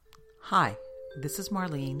Hi, this is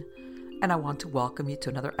Marlene, and I want to welcome you to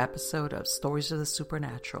another episode of Stories of the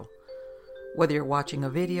Supernatural. Whether you're watching a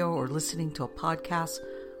video or listening to a podcast,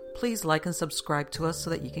 please like and subscribe to us so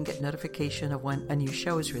that you can get notification of when a new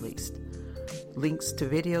show is released. Links to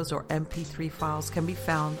videos or MP3 files can be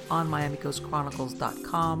found on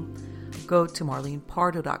MiamiGhostChronicles.com. Go to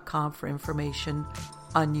MarlenePardo.com for information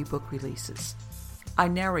on new book releases. I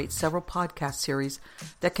narrate several podcast series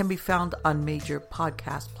that can be found on major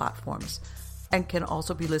podcast platforms and can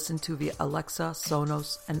also be listened to via Alexa,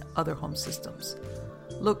 Sonos, and other home systems.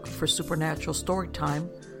 Look for Supernatural Storytime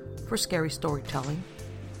for scary storytelling,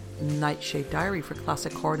 Nightshade Diary for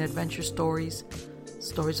classic horror and adventure stories,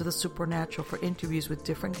 Stories of the Supernatural for interviews with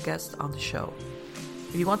different guests on the show.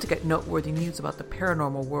 If you want to get noteworthy news about the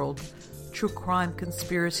paranormal world, true crime,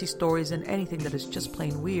 conspiracy stories, and anything that is just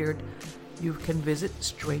plain weird, you can visit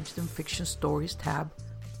Strange Than Fiction Stories tab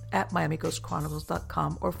at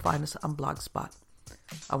MiamiGhostChronicles.com or find us on Blogspot.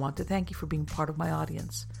 I want to thank you for being part of my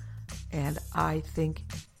audience, and I think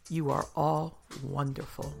you are all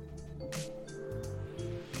wonderful.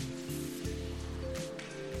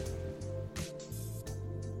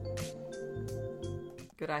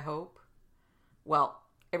 Good, I hope. Well,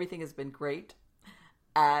 everything has been great.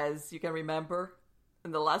 As you can remember, in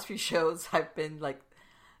the last few shows, I've been like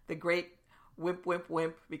the great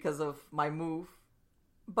wimp because of my move.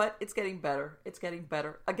 But it's getting better. It's getting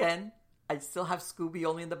better. Again, I still have Scooby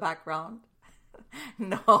only in the background.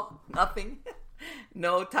 No, nothing.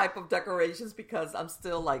 No type of decorations because I'm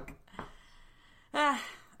still like,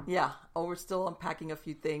 we're still unpacking a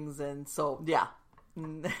few things. And so,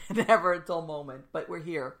 never a dull moment. But we're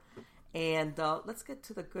here. And let's get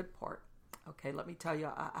to the good part. Okay, let me tell you,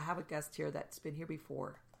 I have a guest here that's been here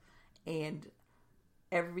before. And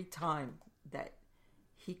every time that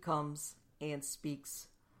he comes and speaks,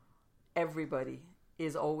 everybody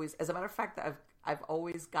is always, as a matter of fact, I've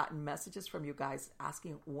always gotten messages from you guys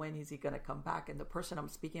asking when is he going to come back. And the person I'm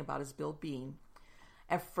speaking about is Bill Bean.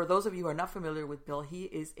 And for those of you who are not familiar with Bill, he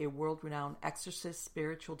is a world-renowned exorcist,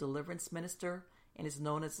 spiritual deliverance minister, and is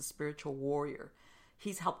known as the spiritual warrior.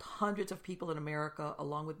 He's helped hundreds of people in America,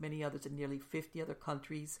 along with many others in nearly 50 other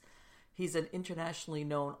countries. He's an internationally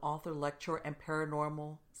known author, lecturer, and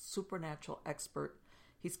paranormal supernatural expert.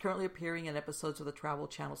 He's currently appearing in episodes of the Travel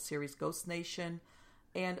Channel series Ghost Nation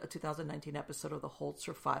and a 2019 episode of the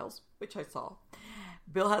Holzer Files, which I saw.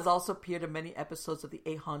 Bill has also appeared in many episodes of the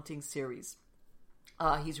A Haunting series.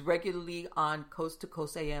 He's regularly on Coast to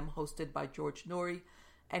Coast AM, hosted by George Noory,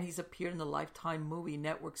 and he's appeared in the Lifetime movie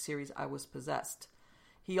network series I Was Possessed.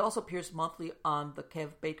 He also appears monthly on the Kev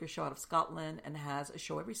Baker Show out of Scotland and has a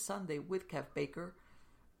show every Sunday with Kev Baker,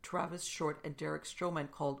 Travis Short, and Derek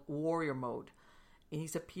Stroman called Warrior Mode. And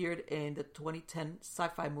he's appeared in the 2010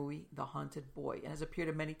 sci-fi movie The Haunted Boy and has appeared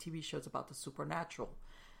in many TV shows about the supernatural.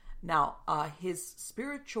 Now, his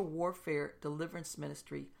spiritual warfare deliverance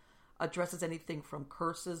ministry addresses anything from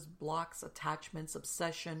curses, blocks, attachments,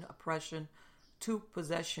 obsession, oppression, to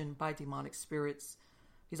possession by demonic spirits.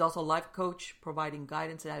 He's also a life coach, providing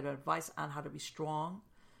guidance and advice on how to be strong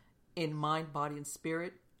in mind, body, and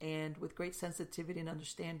spirit. And with great sensitivity and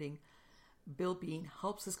understanding, Bill Bean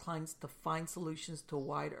helps his clients to find solutions to a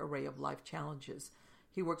wide array of life challenges.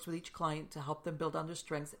 He works with each client to help them build on their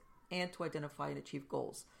strengths and to identify and achieve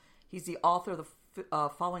goals. He's the author of the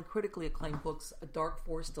following critically acclaimed books: Dark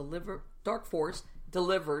Force Delivered,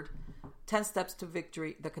 10 Steps to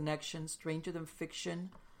Victory, The Connection, Stranger Than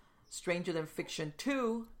Fiction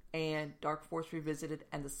 2, and Dark Force Revisited,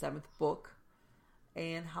 and the 7th book.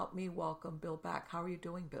 And help me welcome Bill back. How are you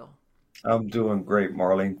doing, Bill? I'm doing great,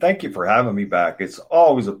 Marlene. Thank you for having me back. It's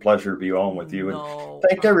always a pleasure to be on with you. And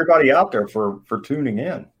thank everybody out there for tuning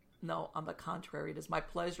in. No, on the contrary, it is my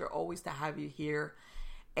pleasure always to have you here.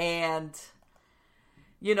 And,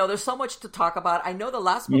 you know, there's so much to talk about. I know the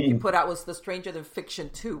last book you put out was The Stranger Than Fiction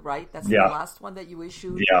 2, right? That's the last one that you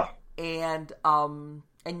issued. Yeah. And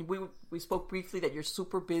we spoke briefly that you're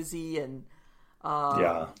super busy, and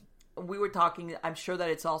we were talking. I'm sure that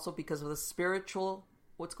it's also because of the spiritual,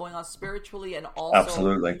 what's going on spiritually, and also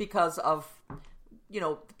Absolutely. Because of, you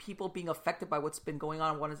know, people being affected by what's been going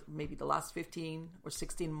on. One is maybe the last 15 or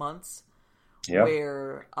 16 months,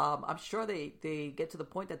 where I'm sure they get to the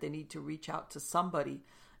point that they need to reach out to somebody,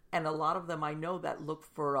 and a lot of them I know that look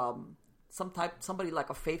for somebody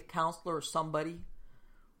like a faith counselor or somebody.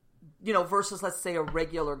 You know, versus, let's say,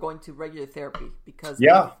 going to regular therapy, because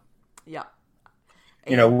you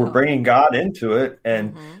know, we're bringing God into it.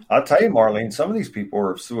 And I'll tell you, Marlene, some of these people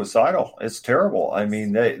are suicidal. It's terrible. I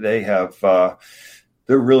mean, they have,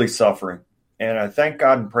 they're really suffering. And I thank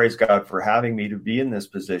God and praise God for having me to be in this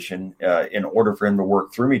position in order for him to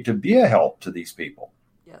work through me to be a help to these people.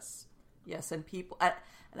 Yes. Yes. And people,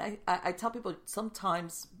 I tell people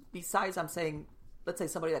sometimes, besides I'm saying, let's say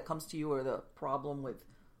somebody that comes to you with a problem with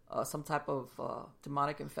some type of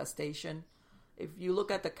demonic infestation, if you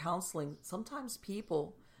look at the counseling, sometimes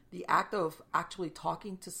people, the act of actually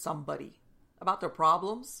talking to somebody about their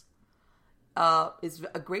problems is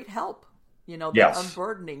a great help. You know, the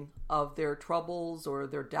unburdening of their troubles or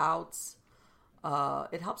their doubts,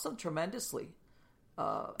 it helps them tremendously,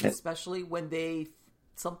 especially when they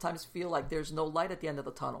sometimes feel like there's no light at the end of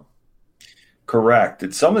the tunnel. Correct.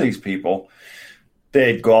 And some of these people,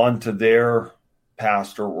 they'd gone to their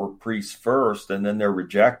pastor or priest first, and then they're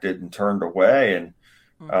rejected and turned away,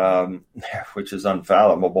 and which is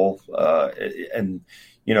unfathomable. And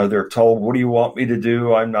you know, they're told, "What do you want me to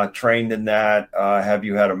do? I'm not trained in that. Have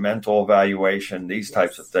you had a mental evaluation?" These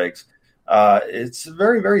types of things. It's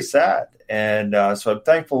very, very sad. And so I'm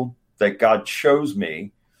thankful that God chose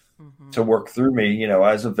me to work through me, you know,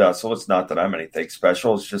 as a vessel. It's not that I'm anything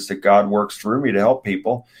special. It's just that God works through me to help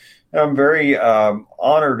people. And I'm very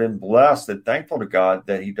honored and blessed and thankful to God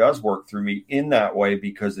that he does work through me in that way,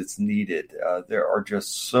 because it's needed. There are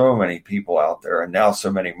just so many people out there, and now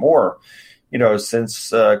so many more, you know,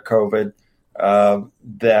 since COVID,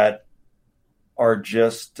 that are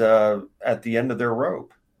just at the end of their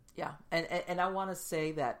rope. Yeah. And I want to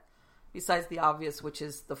say that besides the obvious, which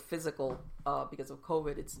is the physical, because of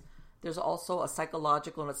COVID, there's also a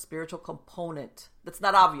psychological and a spiritual component that's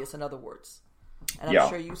not obvious, in other words. And I'm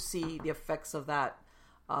sure you see the effects of that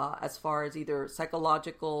as far as either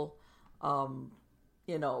psychological,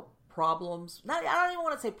 you know, problems. I don't even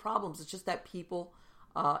want to say problems. It's just that people,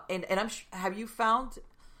 and have you found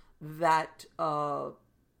that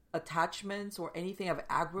attachments or anything have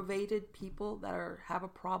aggravated people that have a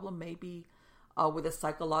problem, maybe with a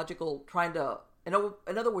psychological, trying to, in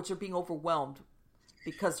other words, they're being overwhelmed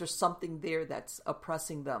because there's something there that's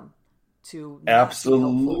oppressing them to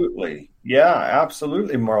absolutely. Yeah,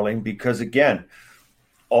 absolutely, Marlene, because again,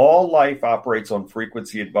 all life operates on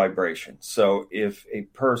frequency and vibration. So if a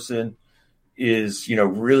person is, you know,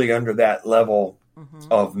 really under that level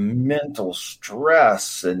of mental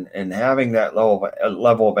stress and having that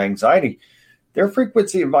level of anxiety, their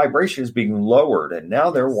frequency and vibration is being lowered, and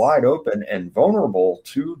now they're wide open and vulnerable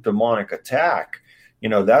to demonic attack. You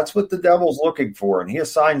know, that's what the devil's looking for. And he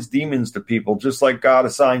assigns demons to people just like God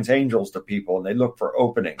assigns angels to people, and they look for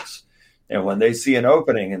openings. And when they see an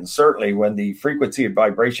opening, and certainly when the frequency and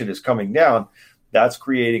vibration is coming down, that's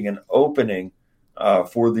creating an opening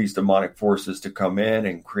for these demonic forces to come in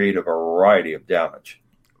and create a variety of damage.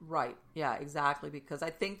 Right. Yeah, exactly. Because I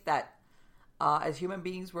think that as human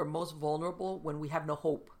beings, we're most vulnerable when we have no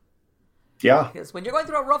hope. Yeah. Because when you're going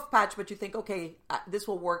through a rough patch, but you think, okay, this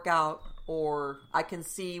will work out, or I can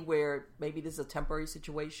see where maybe this is a temporary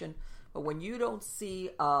situation. But when you don't see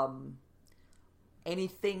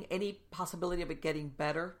any possibility of it getting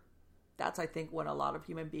better, that's, I think, when a lot of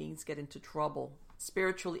human beings get into trouble,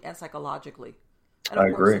 spiritually and psychologically. And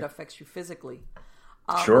of course, it affects you physically.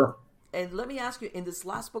 Sure. And let me ask you, in this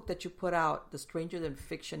last book that you put out, The Stranger Than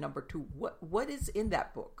Fiction #2, what is in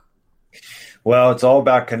that book? Well, it's all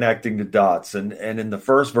about connecting the dots. And in the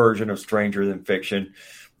first version of Stranger Than Fiction,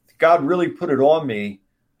 God really put it on me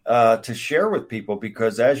to share with people,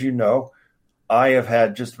 because as you know, I have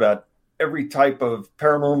had just about every type of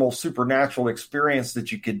paranormal supernatural experience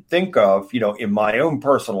that you could think of, you know, in my own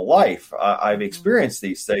personal life. I've experienced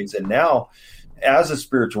these things. And now as a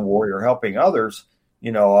spiritual warrior helping others,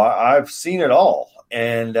 you know, I've seen it all.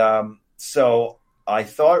 And so I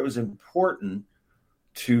thought it was important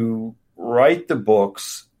to write the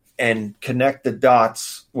books and connect the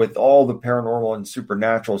dots with all the paranormal and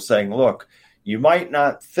supernatural, saying, look, you might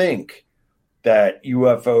not think that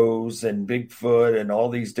UFOs and Bigfoot and all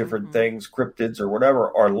these different things, cryptids or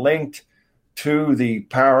whatever, are linked to the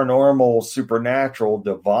paranormal, supernatural,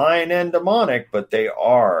 divine and demonic, but they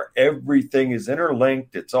are. Everything is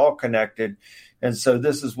interlinked. It's all connected. And so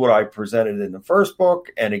this is what I presented in the first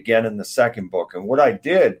book and again in the second book. And what I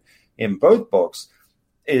did in both books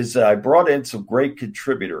is I brought in some great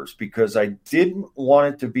contributors, because I didn't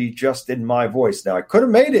want it to be just in my voice. Now, I could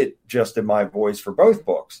have made it just in my voice for both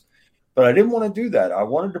books, but I didn't want to do that. I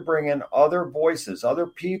wanted to bring in other voices, other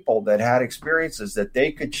people that had experiences that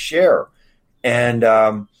they could share. And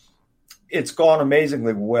it's gone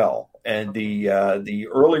amazingly well. And the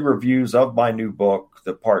early reviews of my new book,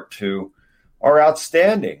 the part 2, are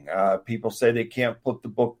outstanding. People say they can't put the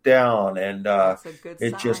book down, and That's a good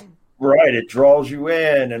it sign. Just it draws you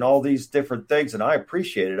in and all these different things. And I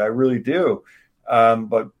appreciate it. I really do.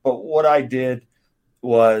 But what I did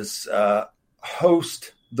was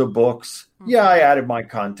host the books. Yeah, I added my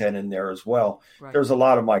content in there as well. Right. There's a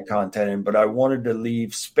lot of my content in, but I wanted to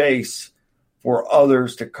leave space for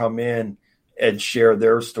others to come in and share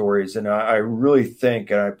their stories. And I really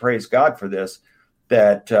think, and I praise God for this,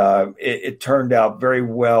 that it turned out very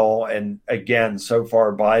well. And again, so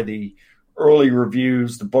far by the early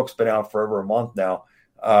reviews, the book's been out for over a month now.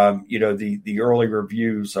 The early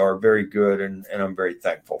reviews are very good, and I'm very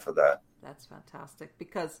thankful for that. That's fantastic,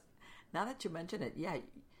 because now that you mention it, yeah,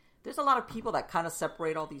 there's a lot of people that kind of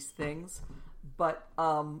separate all these things. But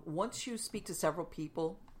once you speak to several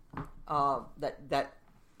people that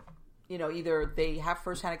either they have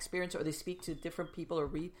firsthand experience or they speak to different people or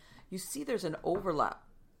read, you see there's an overlap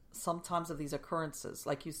sometimes of these occurrences.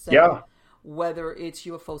 Like you said, Yeah. whether it's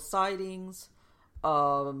UFO sightings,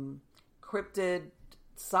 cryptid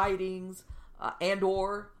sightings, and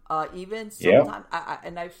or even sometimes,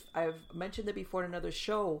 I've mentioned it before in another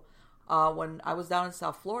show. When I was down in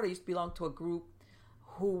South Florida, I used to belong to a group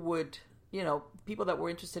who would, people that were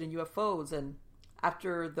interested in UFOs. And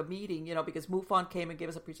after the meeting, because MUFON came and gave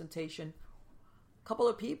us a presentation, a couple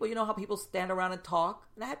of people, you know how people stand around and talk?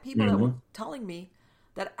 And I had people that were telling me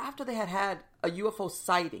that after they had a UFO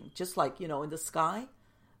sighting, just like, in the sky,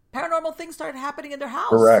 paranormal things started happening in their house.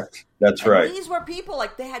 Correct. That's right. These were people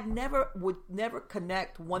like they had would never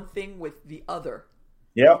connect one thing with the other.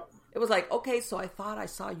 Yep. It was like, okay, so I thought I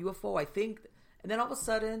saw a UFO, I think. And then all of a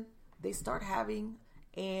sudden, they start having,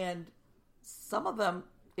 and some of them,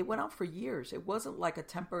 it went on for years. It wasn't like a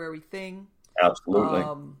temporary thing. Absolutely.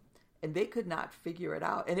 And they could not figure it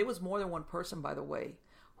out. And it was more than one person, by the way,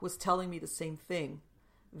 who was telling me the same thing,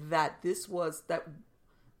 that they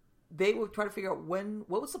would try to figure out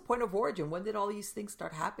what was the point of origin? When did all these things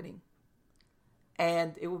start happening?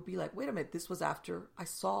 And it would be like, wait a minute, this was after I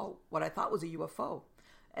saw what I thought was a UFO.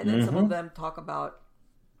 And then some of them talk about,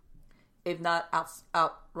 if not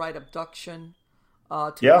outright abduction,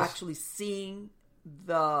 actually seeing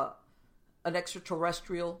an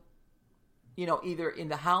extraterrestrial, either in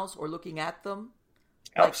the house or looking at them.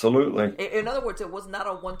 Absolutely. Like, in other words, it was not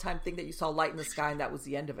a one-time thing that you saw light in the sky and that was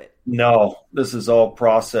the end of it. No, this is all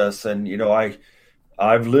process. And,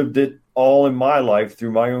 I've lived it all in my life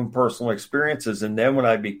through my own personal experiences. And then when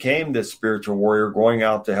I became this spiritual warrior going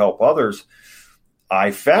out to help others,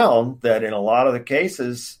 I found that in a lot of the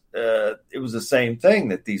cases, it was the same thing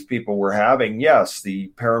that these people were having. Yes,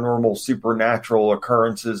 the paranormal, supernatural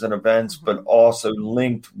occurrences and events, but also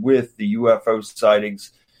linked with the UFO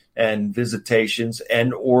sightings and visitations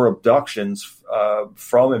and or abductions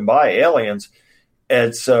from and by aliens.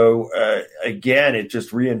 And so, again, it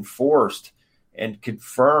just reinforced and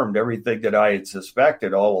confirmed everything that I had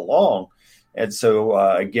suspected all along. And so,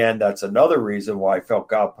 again, that's another reason why I felt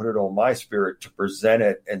God put it on my spirit to present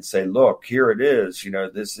it and say, look, here it is.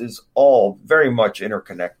 This is all very much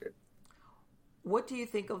interconnected. What do you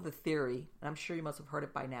think of the theory, and I'm sure you must have heard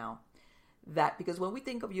it by now, that because when we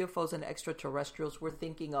think of UFOs and extraterrestrials, we're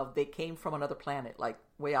thinking of they came from another planet, like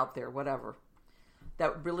way out there, whatever,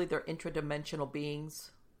 that really they're intradimensional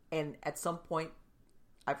beings. And at some point,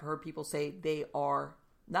 I've heard people say they are,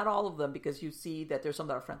 not all of them, because you see that there's some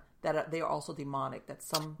that are friends, that they are also demonic, that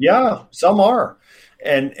some... Yeah, some are.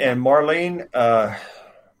 And Marlene,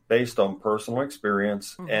 based on personal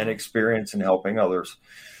experience and experience in helping others,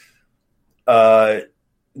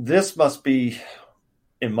 this must be,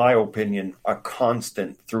 in my opinion, a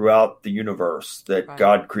constant throughout the universe that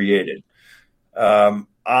God created.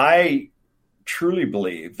 I truly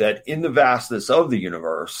believe that in the vastness of the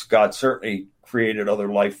universe, God certainly created other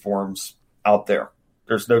life forms out there.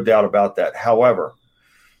 There's no doubt about that. However,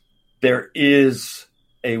 there is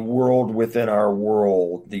a world within our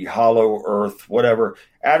world, the hollow earth, whatever.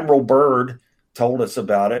 Admiral Byrd told us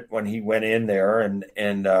about it when he went in there and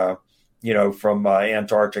from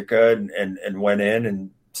Antarctica and went in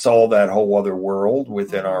and saw that whole other world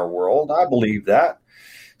within our world. I believe that.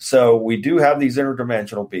 So we do have these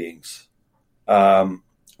interdimensional beings.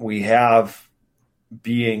 We have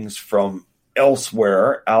beings from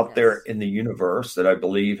elsewhere out there in the universe that I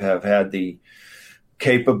believe have had the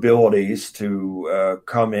capabilities to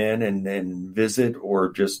come in and visit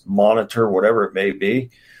or just monitor, whatever it may be.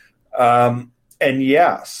 And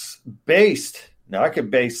yes, now I can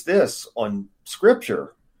base this on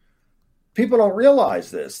scripture. People don't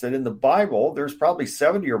realize this, that in the Bible, there's probably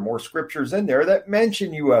 70 or more scriptures in there that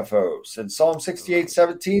mention UFOs. And Psalm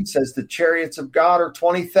 68:17 says the chariots of God are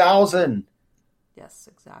 20,000. Yes,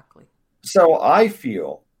 exactly. So I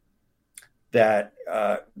feel that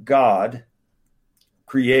God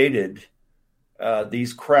created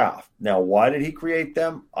these craft. Now, why did he create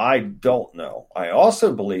them? I don't know. I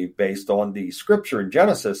also believe, based on the scripture in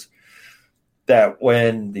Genesis, that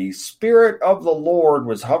when the Spirit of the Lord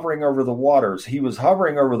was hovering over the waters, he was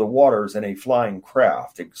hovering over the waters in a flying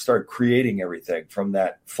craft. It started creating everything from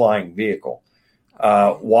that flying vehicle.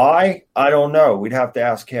 Why? I don't know. We'd have to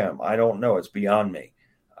ask him. I don't know. It's beyond me.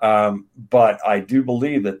 But I do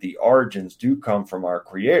believe that the origins do come from our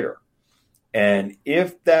Creator. And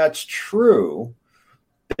if that's true,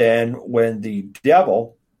 then when the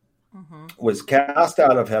devil was cast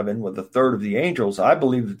out of heaven with a third of the angels, I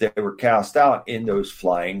believe that they were cast out in those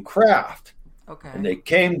flying craft. Okay. And they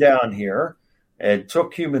came down here and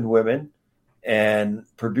took human women and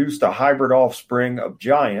produced a hybrid offspring of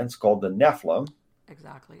giants called the Nephilim.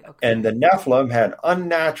 Exactly. Okay. And the Nephilim had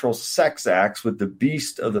unnatural sex acts with the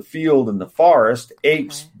beast of the field and the forest,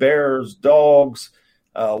 apes, bears, dogs,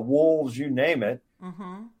 wolves, you name it.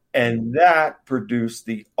 And that produced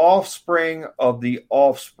the offspring of the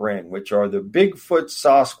offspring, which are the Bigfoot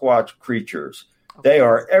Sasquatch creatures. They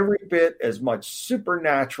are every bit as much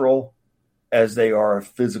supernatural as they are a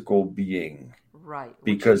physical being. Right.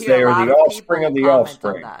 Because they are the offspring of the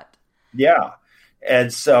offspring. Yeah.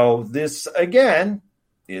 And so this, again,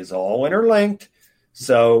 is all interlinked.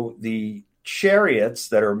 So the chariots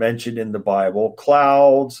that are mentioned in the Bible,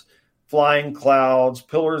 clouds, flying clouds,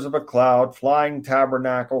 pillars of a cloud, flying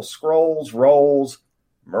tabernacle, scrolls, rolls,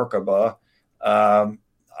 Merkabah.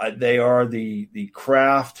 They are the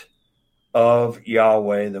craft of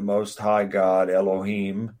Yahweh, the Most High God,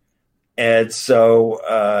 Elohim. And so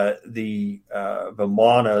the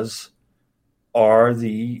Vimanas are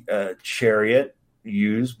the chariot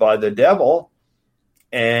used by the devil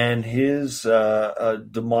and his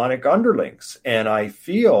demonic underlings. And I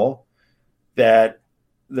feel that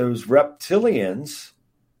those reptilians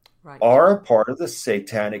are a part of the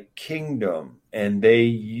satanic kingdom, and they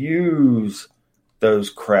use those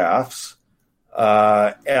crafts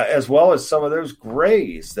as well as some of those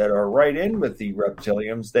grays that are right in with the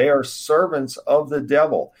reptilians. They are servants of the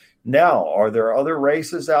devil. Now, are there other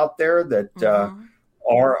races out there that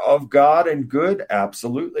are of God and good?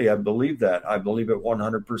 Absolutely. I believe that. I believe it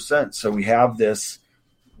 100%. So we have this,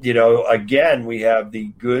 again, we have the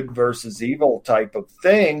good versus evil type of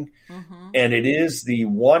thing. And it is the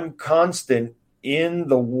one constant in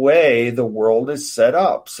the way the world is set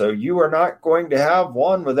up. So you are not going to have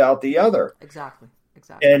one without the other. Exactly.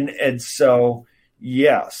 And so,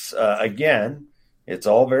 yes, again, it's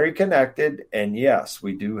all very connected. And yes,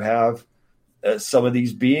 we do have some of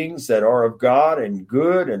these beings that are of God and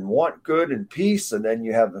good and want good and peace. And then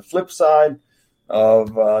you have the flip side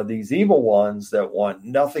of these evil ones that want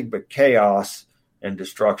nothing but chaos and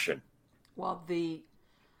destruction. Well,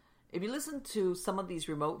 if you listen to some of these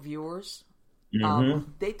remote viewers,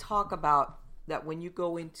 they talk about that when you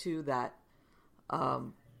go into that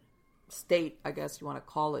state, I guess you want to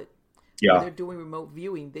call it, when they're doing remote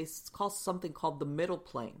viewing, they call something called the middle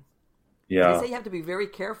plane. Yeah. They say you have to be very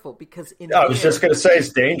careful because I was just going to say it's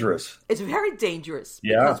dangerous. It's very dangerous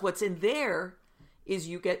because what's in there is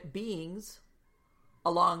you get beings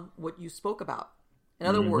along what you spoke about. In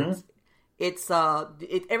other words, it's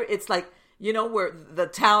like, where the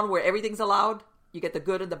town where everything's allowed, you get the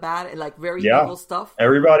good and the bad and like very evil stuff.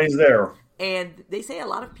 Everybody's there. And they say a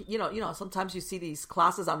lot of, sometimes you see these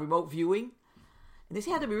classes on remote viewing and they say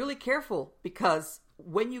you have to be really careful because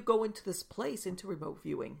when you go into this place, into remote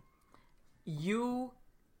viewing, you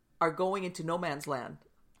are going into no man's land.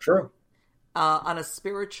 True. On a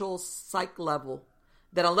spiritual psych level,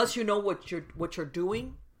 that unless you know what you're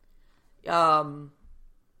doing, you can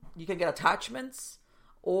get attachments,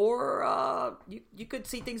 or you could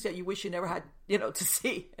see things that you wish you never had, to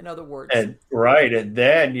see. In other words, and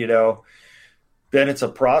then it's a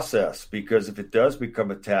process, because if it does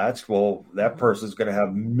become attached, well, that person's going to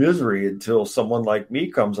have misery until someone like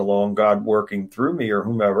me comes along, God working through me or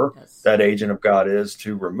whomever that agent of God is,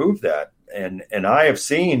 to remove that. And I have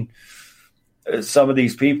seen some of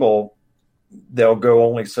these people, they'll go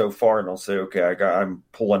only so far and they'll say, okay, I'm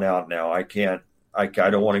pulling out now. I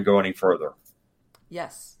don't want to go any further.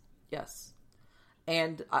 Yes.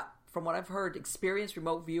 And from what I've heard, experienced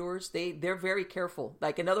remote viewers, they're very careful.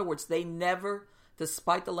 Like, in other words, they never,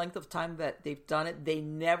 despite the length of time that they've done it, they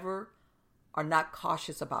never are not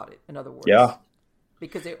cautious about it. In other words,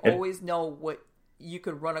 because they always know what you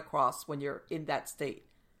could run across when you're in that state.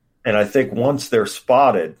 And I think once they're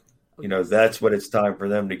spotted, that's when it's time for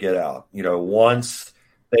them to get out. Once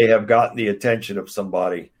they have gotten the attention of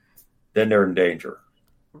somebody, then they're in danger.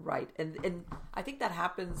 Right. And I think that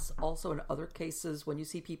happens also in other cases when you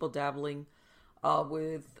see people dabbling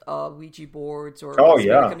with Ouija boards or Oh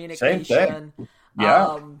spirit yeah, same communication. thing.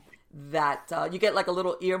 Yeah, That you get like a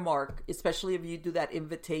little earmark, especially if you do that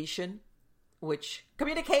invitation, which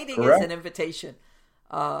communicating is correct. an invitation.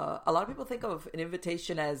 A lot of people think of an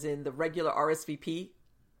invitation as in the regular RSVP,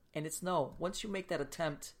 and it's no. Once you make that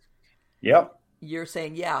attempt, Yep. you're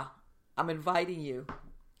saying, "Yeah, I'm inviting you."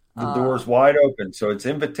 The door's wide open. So it's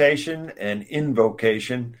invitation and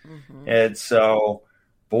invocation. Mm-hmm. And so,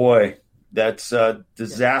 boy, that's Yes.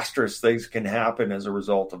 disastrous things can happen as a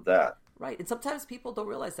result of that. Right. And sometimes people don't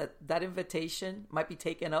realize that that invitation might be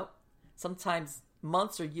taken up sometimes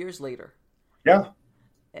months or years later. Yeah.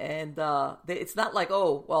 And it's not like,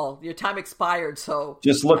 oh, well, your time expired. So,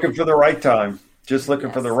 Just looking for the right time. Just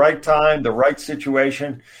looking for the yes. right time, the right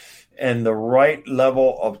situation, and the right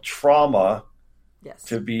level of trauma Yes.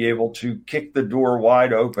 to be able to kick the door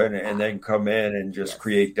wide open and then come in and just Yes.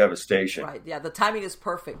 create devastation. Right. Yeah. The timing is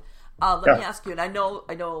perfect. Let me Yeah. ask you, and I know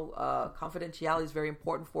confidentiality is very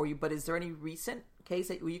important for you, but is there any recent case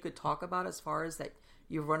that you could talk about as far as that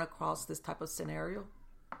you've run across this type of scenario?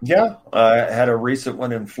 Yeah, I had a recent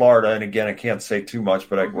one in Florida, and again, I can't say too much,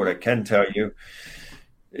 but what I can tell you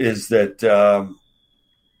is that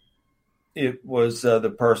it was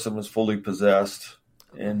the person was fully possessed,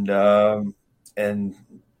 and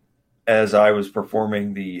as I was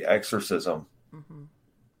performing the exorcism, Mm-hmm.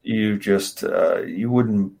 you just you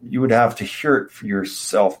would have to hear it for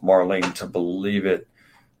yourself, Marlene, to believe it.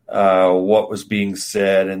 What was being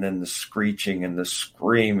said, and then the screeching and the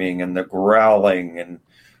screaming and the growling and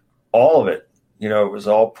all of it, it was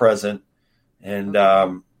all present. And,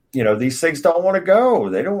 these things don't want to go.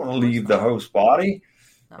 They don't want to leave the host body.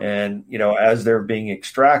 No. And, as they're being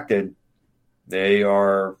extracted, they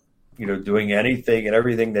are, doing anything and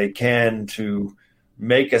everything they can to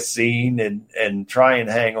make a scene and try and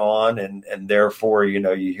hang on. And therefore,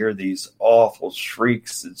 you hear these awful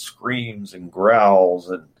shrieks and screams and growls,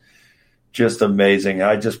 and just amazing.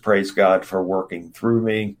 I just praise God for working through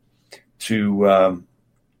me to,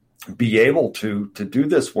 be able to do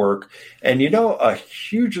this work. And a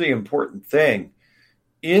hugely important thing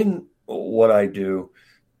in what I do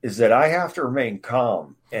is that I have to remain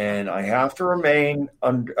calm and I have to remain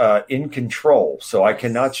in control. So I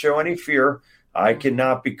cannot show any fear. I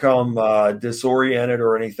cannot become disoriented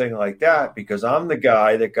or anything like that, because I'm the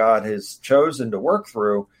guy that God has chosen to work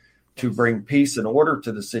through to bring peace and order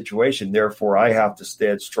to the situation. Therefore, I have to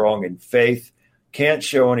stand strong in faith, can't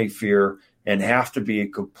show any fear, and have to be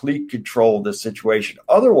in complete control of the situation.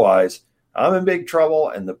 Otherwise, I'm in big trouble,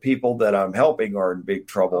 and the people that I'm helping are in big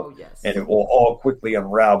trouble, Oh, yes. and it will all quickly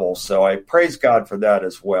unravel. So I praise God for that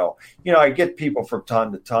as well. I get people from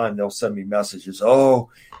time to time, they'll send me messages, I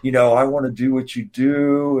want to do what you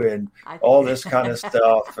do and all this kind of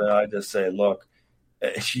stuff. And I just say, look,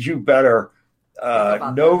 you better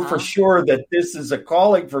know for sure that this is a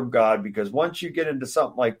calling from God, because once you get into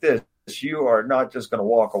something like this, you are not just going to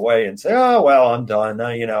walk away and say, oh, well, I'm done.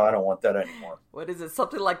 I don't want that anymore. What is it?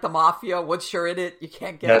 Something like the mafia? Once you're in it, you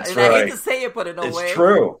can't get That's out. right. I hate to say it, but in a way. It's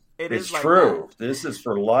true. It it's is like true. that. This is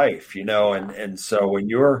for life, and so when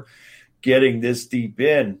you're getting this deep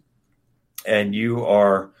in and you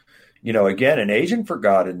are, again, an agent for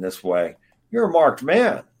God in this way, you're a marked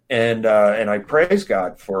man. And I praise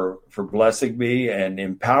God for blessing me and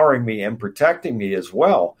empowering me and protecting me as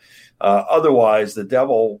well. Otherwise, the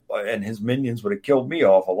devil and his minions would have killed me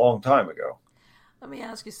off a long time ago. Let me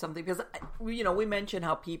ask you something, because we mentioned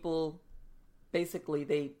how people basically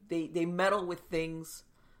they meddle with things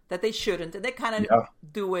that they shouldn't, and they kind of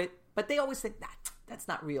do it, but they always think that's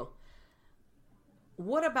not real.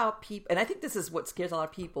 What about people? And I think this is what scares a lot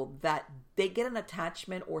of people, that they get an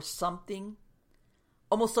attachment or something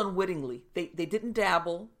almost unwittingly. They didn't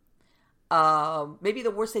dabble. Maybe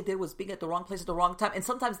the worst they did was being at the wrong place at the wrong time. And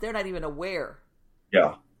sometimes they're not even aware.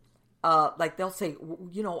 Yeah. Like they'll say,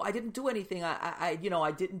 I didn't do anything. I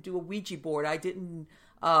didn't do a Ouija board. I didn't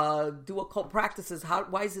do occult practices.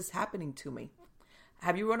 Why is this happening to me?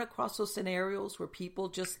 Have you run across those scenarios where people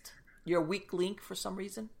just, you're a weak link for some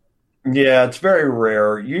reason? Yeah, it's very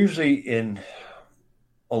rare. Usually in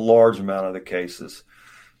a large amount of the cases,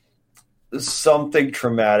 something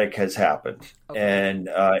traumatic has happened. Okay. And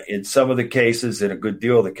in some of the cases, in a good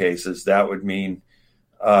deal of the cases, that would mean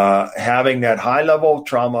having that high level of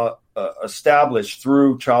trauma established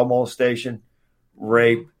through child molestation,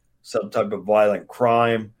 rape, some type of violent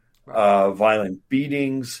crime, violent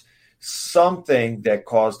beatings, something that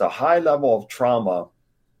caused a high level of trauma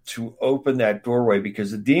to open that doorway, because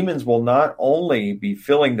the demons will not only be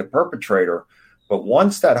filling the perpetrator, but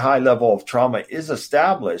once that high level of trauma is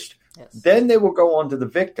established, Yes. then they will go on to the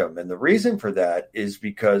victim. And the reason for that is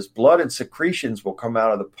because blood and secretions will come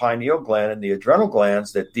out of the pineal gland and the adrenal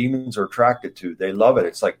glands that demons are attracted to. They love it.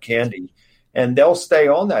 It's like candy. And they'll stay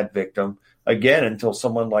on that victim again until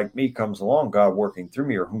someone like me comes along, God working through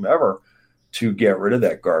me or whomever, to get rid of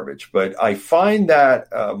that garbage. But I find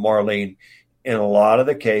that, Marlene, in a lot of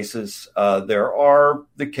the cases, there are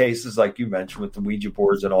the cases like you mentioned with the Ouija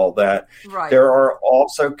boards and all that. Right. There are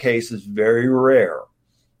also cases, very rare,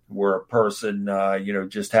 where a person,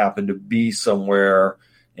 just happened to be somewhere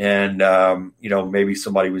and, maybe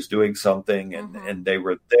somebody was doing something and they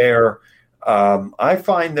were there. I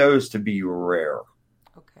find those to be rare.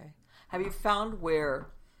 Okay. Have you found where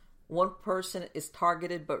one person is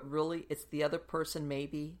targeted, but really it's the other person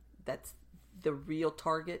maybe that's the real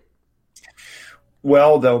target?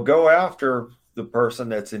 Well, they'll go after the person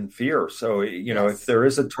that's in fear. So, Yes. if there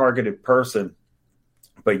is a targeted person,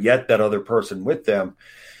 but yet that other person with them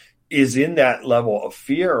is in that level of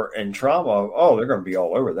fear and trauma, they're going to be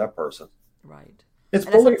all over that person. Right. It's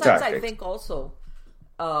And bully sometimes tactics. I think also,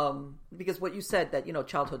 because what you said that,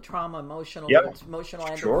 childhood trauma, emotional, Yep. emotional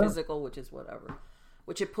and Sure. physical, which is whatever,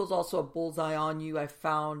 which it pulls also a bullseye on you, I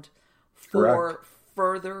found, Correct. for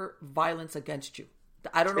further violence against you.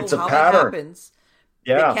 I don't know It's a how pattern. that happens.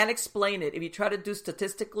 Yeah. They can't explain it. If you try to do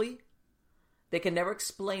statistically, they can never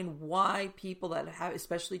explain why people that have,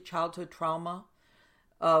 especially childhood trauma,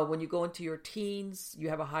 when you go into your teens, you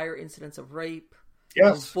have a higher incidence of rape,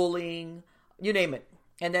 Yes. of bullying, you name it.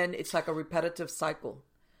 And then it's like a repetitive cycle.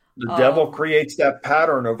 The devil creates that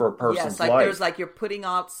pattern over a person's Yes, like life. there's like you're putting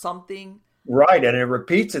out something. Right. And it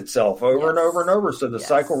repeats itself over and Yes. over and over. So the Yes.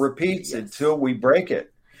 cycle repeats Yes. until we break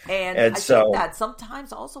it. And And I so- think that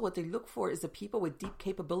sometimes also what they look for is the people with deep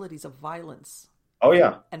capabilities of violence. Oh,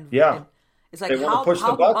 yeah. And Yeah. it's like, They wanna how push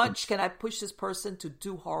the button. much can I push this person to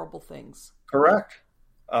do horrible things? Correct.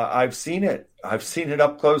 I've seen it. I've seen it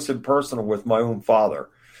up close and personal with my own father,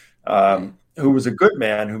 who was a good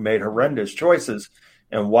man who made horrendous choices.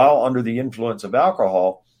 And while under the influence of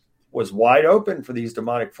alcohol, was wide open for these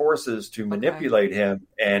demonic forces to manipulate him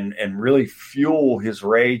and really fuel his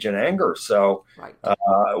rage and anger. So Right.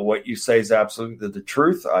 what you say is absolutely the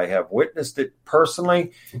truth. I have witnessed it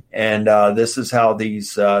personally, and this is how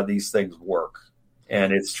these things work.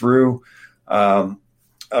 And it's through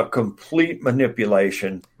a complete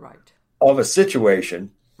manipulation Right. of a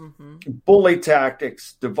situation, bully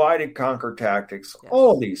tactics, divide and conquer tactics, Yes.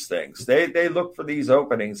 all these things. They look for these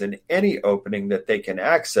openings in any opening that they can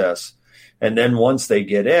access. And then once they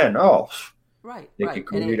get in, Right. they right. can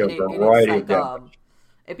create And a it's variety like, of damage.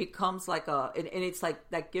 it becomes like and it's like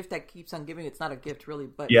that gift that keeps on giving. It's not a gift really,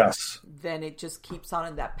 but Yes. then it just keeps on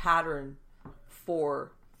in that pattern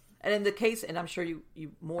for, and in the case, and I'm sure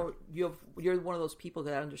you're one of those people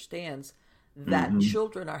that understands that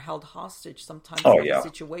children are held hostage sometimes in yeah.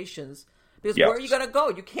 situations because Yes. where are you going to go?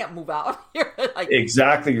 You can't move out. You're like,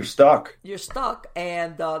 Exactly. You're stuck. you're stuck,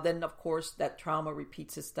 and then of course that trauma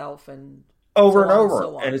repeats itself and Over so and on over.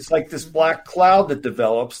 so on. And it's like this black cloud that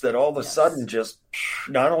develops that all of a Yes. sudden just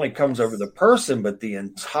not only comes over the person, but the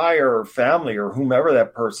entire family or whomever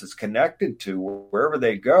that person's connected to, wherever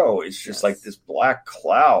they go. It's just Yes. like this black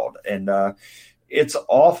cloud. And it's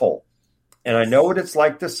awful. And I know what it's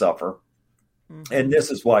like to suffer. And this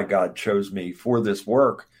is why God chose me for this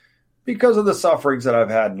work, because of the sufferings that I've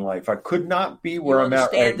had in life. I could not be where I'm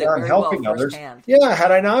at right understand it now, very helping well others. firsthand. Yeah,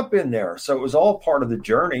 had I not been there. So it was all part of the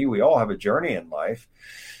journey. We all have a journey in life.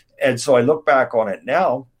 And so I look back on it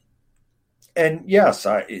now. And yes,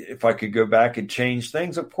 if I could go back and change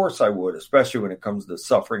things, of course I would, especially when it comes to the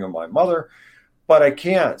suffering of my mother. But I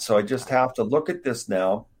can't. So I just have to look at this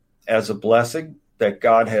now as a blessing that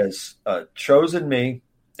God has chosen me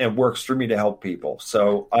and works through me to help people.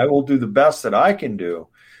 So I will do the best that I can do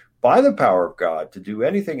by the power of God to do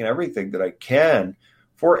anything and everything that I can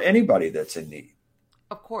for anybody that's in need.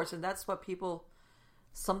 Of course, and that's what people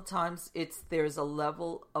sometimes there's a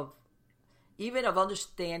level of even of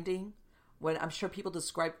understanding when I'm sure people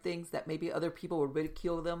describe things that maybe other people would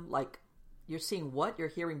ridicule them, like you're seeing what? You're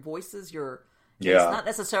hearing voices, Yeah. It's not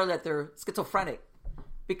necessarily that they're schizophrenic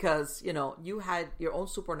because, you had your own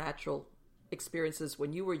supernatural experiences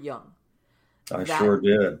when you were young. I That- sure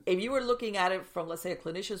did. If you were looking at it from, let's say, a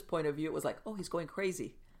clinician's point of view, it was like, oh, he's going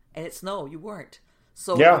crazy. And it's no, you weren't.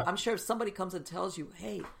 So Yeah. I'm sure if somebody comes and tells you,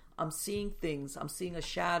 hey, I'm seeing things, I'm seeing a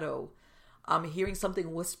shadow, I'm hearing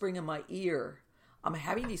something whispering in my ear, I'm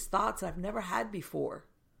having these thoughts that I've never had before,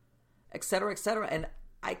 et cetera, and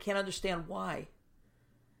I can't understand why.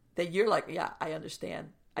 That you're like, yeah, I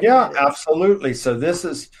understand. I Yeah, get it. absolutely. So this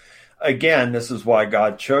is, again, this is why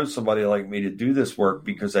God chose somebody like me to do this work,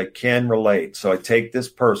 because I can relate. So I take this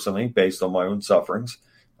personally based on my own sufferings.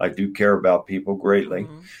 I do care about people greatly.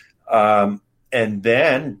 And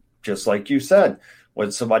then, just like you said,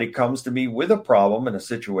 when somebody comes to me with a problem in a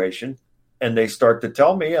situation and they start to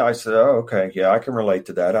tell me, I said, oh, okay, yeah, I can relate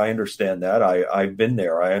to that. I understand that. I've been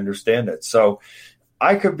there. I understand it. So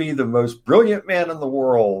I could be the most brilliant man in the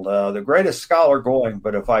world, the greatest scholar going,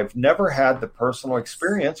 but if I've never had the personal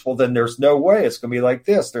experience, well, then there's no way it's going to be like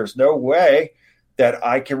this. There's no way that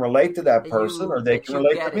I can relate to that person or they can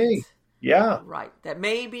relate to me. Yeah. Right. That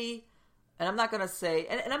maybe, and I'm not going to say,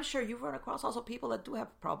 and I'm sure you've run across also people that do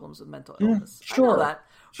have problems with mental illness. Sure. I know that.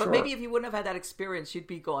 But Sure. maybe if you wouldn't have had that experience, you'd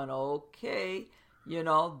be going, okay,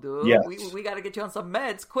 dude, Yes. we got to get you on some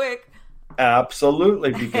meds quick.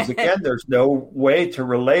 Absolutely, because again, there's no way to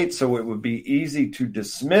relate, so it would be easy to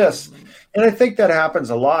dismiss. And I think that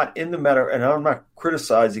happens a lot in the medical, and I'm not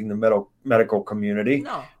criticizing the medical community.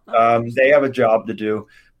 No. They have a job to do,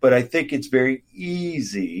 but I think it's very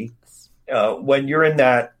easy when you're in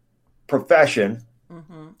that profession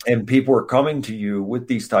and people are coming to you with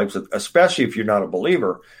these types of, especially if you're not a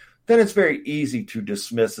believer, then it's very easy to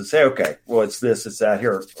dismiss and say, okay, well, it's this, it's that.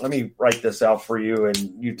 Here, let me write this out for you,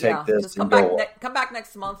 and you take this just and come go. back, come back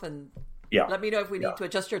next month and let me know if we need to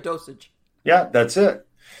adjust your dosage. Yeah, that's it.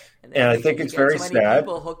 And I think it's very so many sad.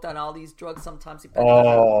 People hooked on all these drugs sometimes depending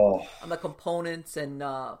on the components, and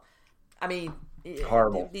I mean,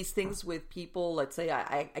 horrible. These things with people. Let's say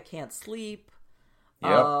I can't sleep.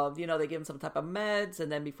 Yep. They give them some type of meds,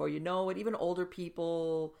 and then before you know it, even older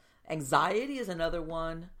people, anxiety is another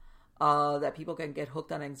one. That people can get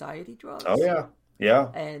hooked on anxiety drugs. Oh yeah.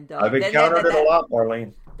 And I've encountered it a lot,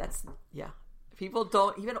 Marlene. People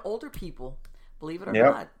don't, even older people, believe it or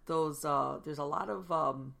not. Those there's a lot of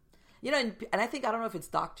and I think, I don't know if it's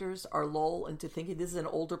doctors are lulled into thinking this is an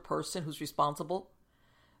older person who's responsible,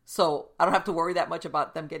 so I don't have to worry that much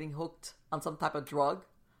about them getting hooked on some type of drug.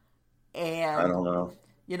 And I don't know.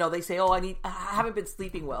 They say, I haven't been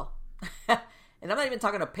sleeping well. And I'm not even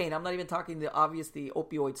talking of pain. I'm not even talking the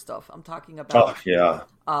opioid stuff. I'm talking about a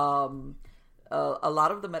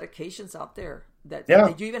lot of the medications out there that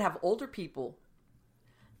you even have older people.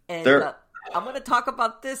 And I'm going to talk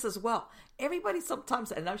about this as well. Everybody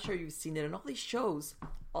sometimes, and I'm sure you've seen it in all these shows,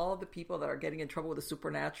 all the people that are getting in trouble with the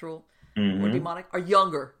supernatural or demonic are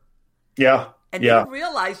younger. Yeah. And you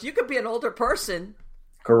realize you could be an older person.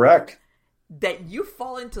 Correct. That you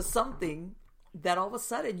fall into something that all of a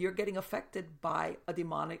sudden you're getting affected by a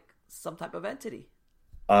demonic, some type of entity.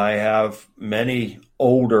 I have many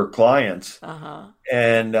older clients,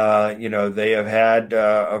 and they have had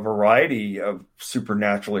a variety of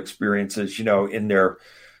supernatural experiences. In their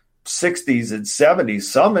 60s and 70s,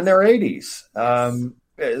 some in their 80s.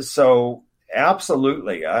 So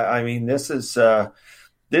absolutely, I mean, this is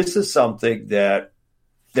something that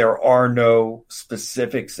there are no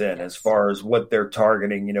specifics in as far as what they're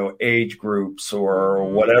targeting, age groups or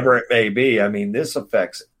whatever it may be. I mean, this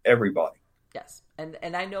affects everybody. Yes.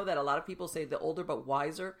 And I know that a lot of people say the older but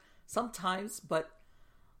wiser sometimes, but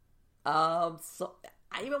so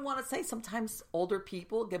I even want to say sometimes older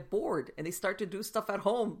people get bored and they start to do stuff at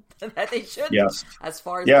home that they shouldn't. Yes. As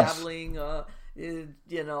far as dabbling, and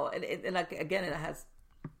again, it has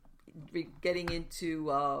getting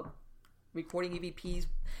into recording EVPs,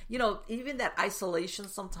 even that isolation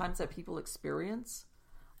sometimes that people experience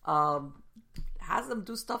has them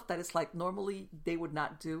do stuff that it's like normally they would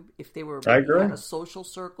not do if they were in a social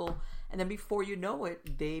circle. And then before you know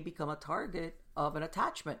it, they become a target of an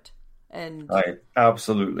attachment. And I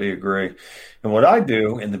absolutely agree. And what I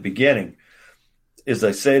do in the beginning is I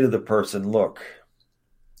say to the person, look,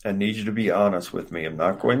 I need you to be honest with me. I'm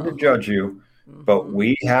not going to judge you. But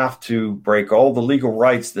we have to break all the legal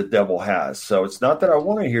rights the devil has. So it's not that I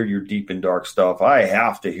want to hear your deep and dark stuff. I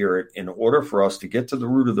have to hear it in order for us to get to the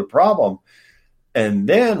root of the problem. And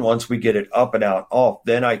then once we get it up and out off,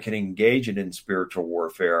 then I can engage it in spiritual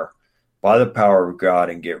warfare by the power of God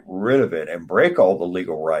and get rid of it and break all the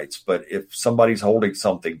legal rights. But if somebody's holding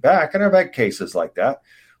something back, and I've had cases like that,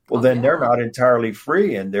 then they're not entirely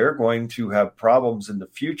free, and they're going to have problems in the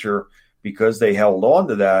future. Because they held on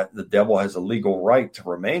to that, the devil has a legal right to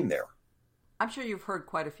remain there. I'm sure you've heard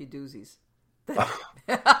quite a few doozies. I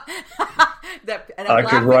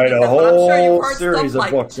could write a whole series of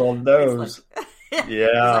books on those.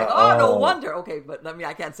 No wonder. Okay, but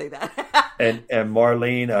I can't say that. and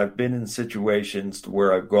Marlene, I've been in situations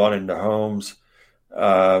where I've gone into homes.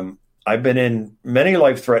 I've been in many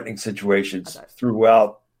life-threatening situations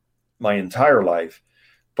throughout my entire life,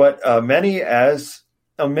 but many as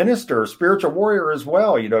a minister, a spiritual warrior as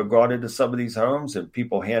well. Gone into some of these homes and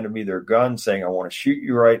people handed me their guns saying, I want to shoot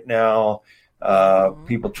you right now.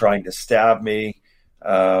 People trying to stab me.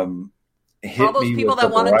 Hit all those me people with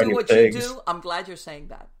that want to do what things. you do, I'm glad you're saying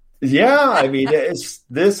that. Yeah, I mean,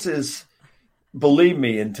 believe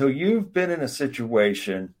me, until you've been in a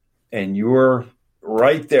situation and you're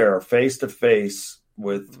right there face to face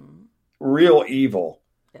with real evil.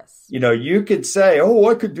 Yes. You could say, oh,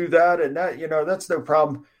 I could do that. And that, that's no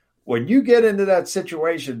problem. When you get into that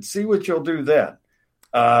situation, see what you'll do then.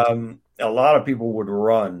 A lot of people would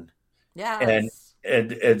run. Yeah.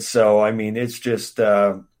 And so, I mean, it's just,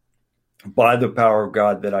 by the power of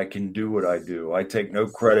God that I can do what I do. I take no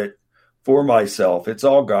credit for myself. It's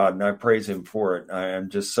all God, and I praise him for it. I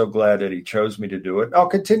am just so glad that he chose me to do it. I'll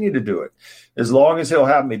continue to do it as long as he'll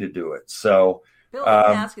have me to do it. So, Bill, let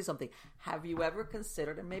me ask you something. Have you ever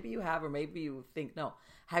considered, and maybe you have, or maybe you think no,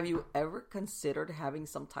 have you ever considered having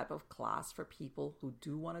some type of class for people who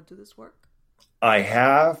do want to do this work? I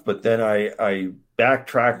have, but then I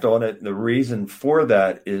backtracked on it. The reason for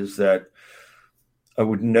that is that I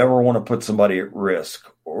would never want to put somebody at risk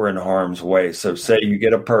or in harm's way. So say you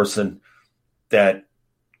get a person that,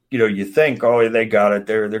 you think, oh, they got it.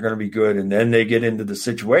 They're going to be good. And then they get into the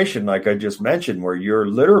situation, like I just mentioned, where you're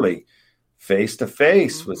literally face to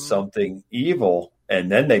face with something evil, and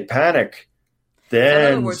then they panic. Then,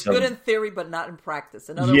 in other words, good in theory, but not in practice.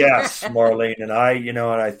 Yes, Marlene. And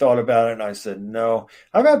I thought about it and I said, no.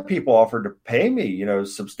 I've had people offer to pay me,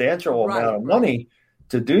 substantial amount of money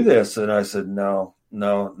to do this. And I said, no.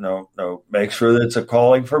 Make sure that it's a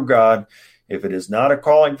calling from God. If it is not a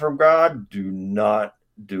calling from God, do not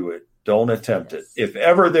do it. Don't attempt it. If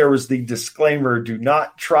ever there was the disclaimer, do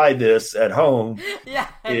not try this at home,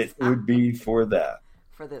 it would be for that.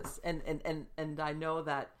 For this. And I know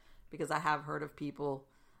that because I have heard of people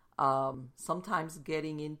sometimes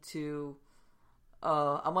getting into,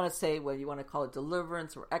 I want to say, whether you want to call it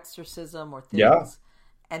deliverance or exorcism or things. Yeah.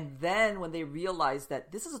 And then when they realize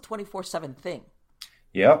that this is a 24/7 thing.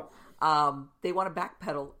 Yep. They want to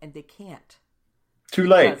backpedal and they can't. Too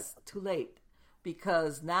late.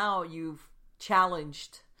 Because now you've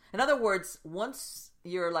challenged. In other words, once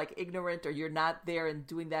you're like ignorant or you're not there and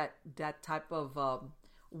doing that type of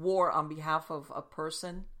war on behalf of a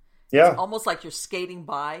person, it's almost like you're skating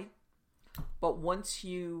by. But once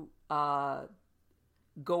you go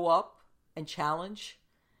up and challenge,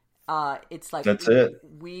 it's like that's it.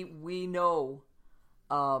 We know.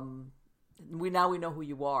 We know who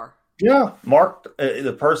you are. Yeah, marked.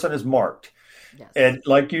 The person is marked. Yes. And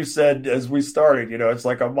like you said, as we started, it's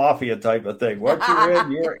like a mafia type of thing. Once you're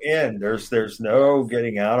in, you're in. There's no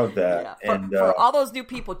getting out of that. Yeah. For all those new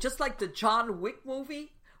people, just like the John Wick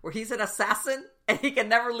movie where he's an assassin and he can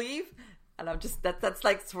never leave. And I'm just that's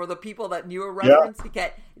like for the people that knew a reference.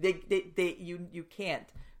 You can't,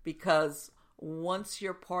 because once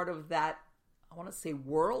you're part of that, I want to say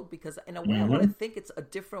world, because in a way I want to think it's a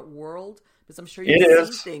different world, because I'm sure you've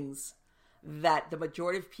seen things that the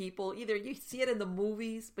majority of people, either you see it in the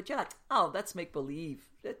movies, but you're like, oh, that's make believe.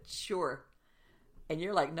 That's sure. And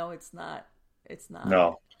you're like, no, it's not. It's not.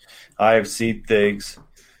 No, I have seen things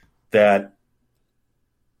that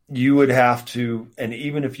you would have to, and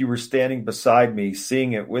even if you were standing beside me,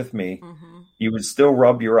 seeing it with me, you would still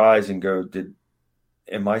rub your eyes and go,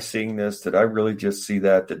 am I seeing this? Did I really just see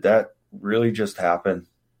that? Did that really just happen?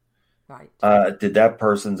 Right. Did that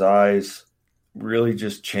person's eyes really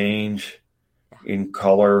just change in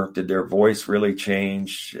color? Did their voice really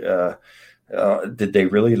change? Did they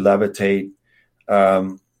really levitate?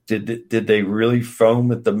 Did they really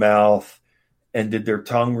foam at the mouth? And did their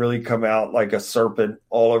tongue really come out like a serpent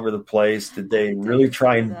all over the place? Did they really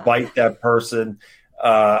try and bite that person?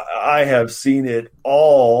 I have seen it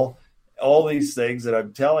all these things that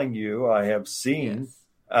I'm telling you, I have seen. Yes.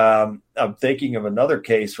 I'm thinking of another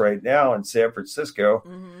case right now in San Francisco.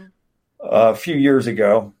 A few years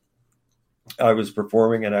ago, I was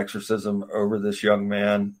performing an exorcism over this young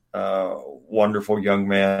man, wonderful young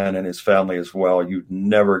man, and his family as well. You'd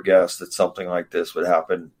never guess that something like this would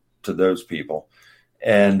happen to those people.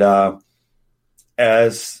 And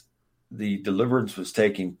as the deliverance was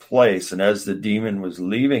taking place and as the demon was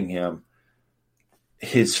leaving him,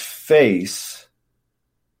 his face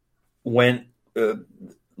went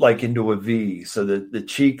like into a V. So the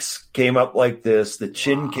cheeks came up like this, the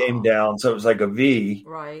chin came down. So it was like a V.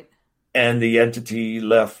 Right. And the entity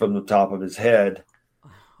left from the top of his head.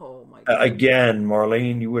 Oh my God. Again,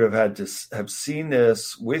 Marlene, you would have had to have seen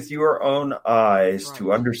this with your own eyes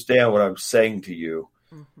to understand what I'm saying to you.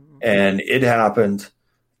 And it happened.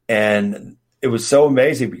 And it was so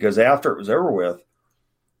amazing because after it was over with,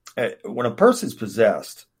 when a person's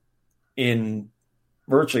possessed, in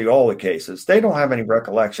virtually all the cases, they don't have any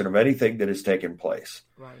recollection of anything that has taken place.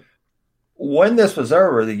 Right. When this was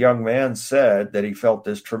over, the young man said that he felt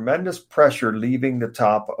this tremendous pressure leaving the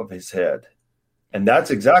top of his head. And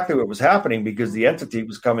that's exactly what was happening, because the entity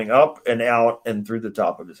was coming up and out and through the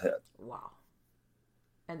top of his head. Wow.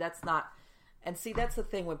 And that's not, and see, that's the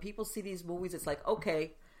thing. When people see these movies, it's like,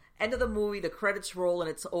 okay, end of the movie, the credits roll and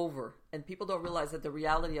it's over. And people don't realize that the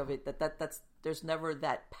reality of it, that's there's never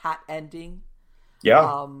that pat ending.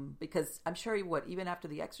 Yeah. Because I'm sure even after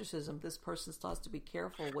the exorcism, this person still has to be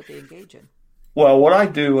careful what they engage in. Well, what I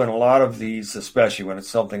do in a lot of these, especially when it's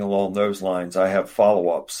something along those lines, I have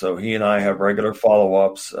follow-ups. So he and I have regular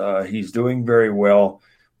follow-ups. He's doing very well.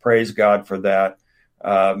 Praise God for that.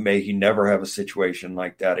 May he never have a situation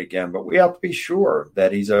like that again. But we have to be sure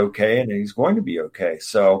that he's okay and he's going to be okay.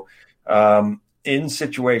 So in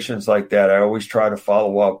situations like that, I always try to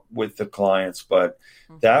follow up with the clients. But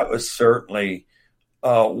that was certainly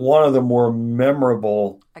one of the more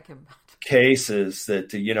memorable cases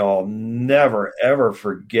that, I'll never, ever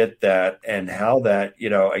forget that, and how that,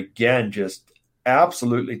 again, just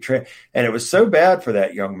absolutely. And it was so bad for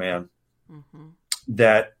that young man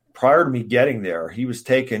that prior to me getting there, he was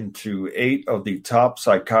taken to 8 of the top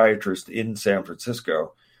psychiatrists in San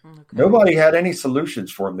Francisco. Okay. Nobody had any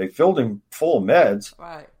solutions for him. They filled him full of meds,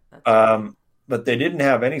 right? But they didn't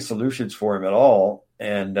have any solutions for him at all.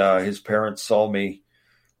 And his parents saw me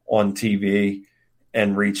on TV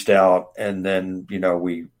and reached out, and then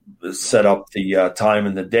we set up the time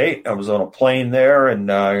and the date. I was on a plane there,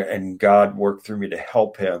 and God worked through me to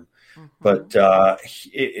help him. But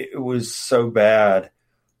it was so bad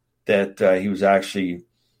that he was actually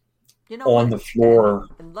on the floor.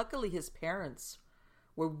 And luckily, his parents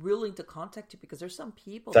were willing to contact you, because there's some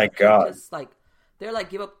people. Thank God. Just they're like,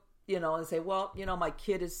 give up, and say, well, my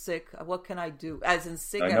kid is sick. What can I do? As in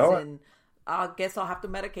sick, as in, I guess I'll have to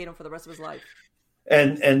medicate him for the rest of his life.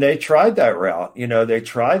 And they tried that route. They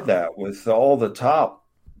tried that with all the top,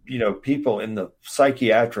 people in the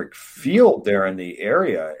psychiatric field there in the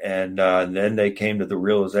area. And then they came to the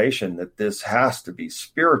realization that this has to be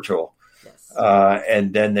spiritual. Yes.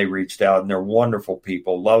 And then they reached out, and they're wonderful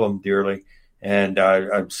people, love them dearly. And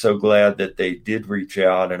I'm so glad that they did reach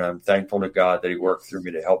out, and I'm thankful to God that he worked through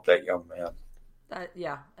me to help that young man.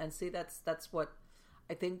 Yeah. And see, that's what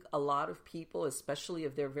I think a lot of people, especially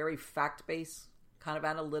if they're very fact-based, kind of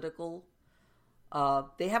analytical,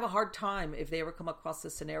 they have a hard time if they ever come across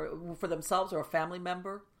this scenario for themselves or a family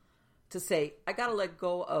member to say, I got to let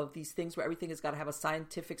go of these things where everything has got to have a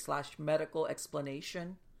scientific/medical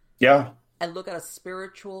explanation. Yeah. And look at a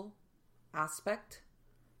spiritual aspect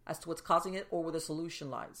as to what's causing it or where the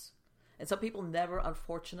solution lies. And some people never,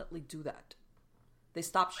 unfortunately, do that. They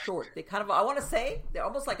stop short. They kind of, I want to say, they're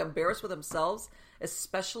almost like embarrassed with themselves,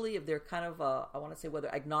 especially if they're kind of, I want to say,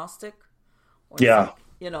 whether agnostic or, that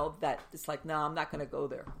it's like, no, I'm not going to go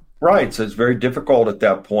there. Right. So it's very difficult at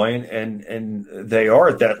that point. And they are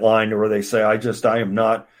at that line where they say, I am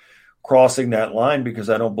not crossing that line because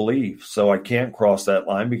I don't believe. So I can't cross that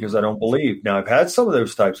line because I don't believe. Now, I've had some of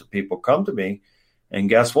those types of people come to me, and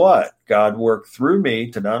guess what? God worked through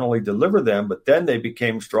me to not only deliver them, but then they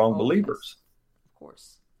became strong believers.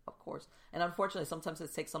 Yes. Of course. And unfortunately, sometimes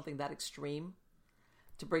it takes something that extreme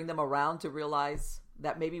to bring them around to realize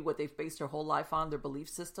that maybe what they've based their whole life on, their belief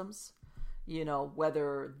systems,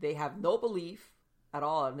 whether they have no belief at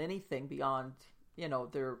all in anything beyond,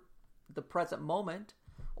 the present moment,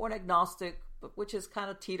 or an agnostic, which is kind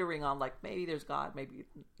of teetering on like, maybe there's God, maybe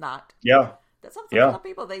not. Yeah. That's sometimes some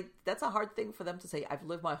people, that's a hard thing for them to say. I've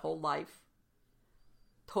lived my whole life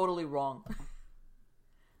totally wrong.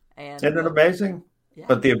 And isn't it amazing? Yeah.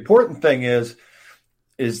 But the important thing is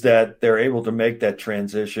that they're able to make that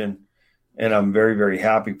transition. And I'm very, very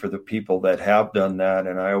happy for the people that have done that.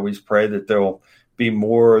 And I always pray that there'll be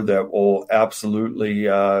more that will absolutely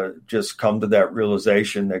just come to that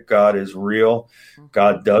realization that God is real. Mm-hmm.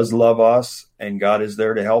 God does love us, and God is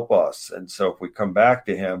there to help us. And so if we come back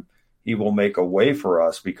to him, he will make a way for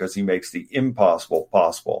us, because he makes the impossible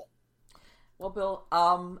possible. Well, Bill,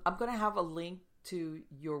 I'm going to have a link to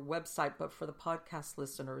your website, but for the podcast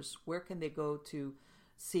listeners, where can they go to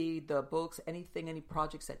see the books, any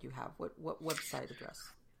projects that you have? What website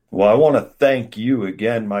address? Well, I want to thank you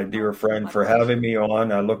again, my dear friend, for having me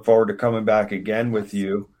on. I look forward to coming back again with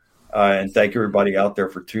you. And thank everybody out there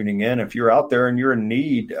for tuning in. If you're out there and you're in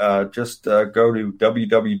need, just go to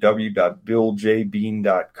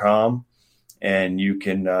www.billjbean.com, and you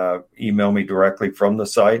can email me directly from the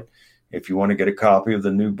site. If you want to get a copy of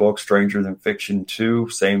the new book, Stranger Than Fiction 2,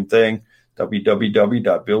 same thing.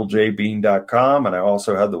 www.billjbean.com. And I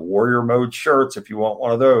also have the Warrior Mode shirts. If you want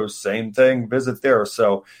one of those, same thing, visit there.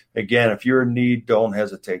 So again, if you're in need, don't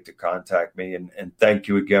hesitate to contact me. And thank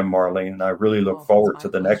you again, Marlene. And I really look forward to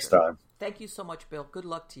the next time. Thank you so much, Bill. Good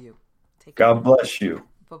luck to you. Take care. God bless you.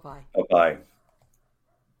 Bye-bye. Bye-bye.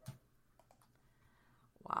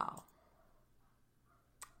 Wow.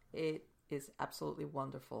 It is absolutely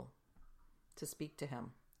wonderful to speak to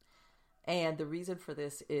him. And the reason for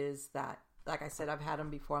this is that, like I said, I've had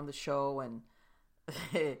him before on the show, and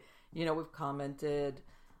we've commented.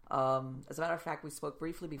 As a matter of fact, we spoke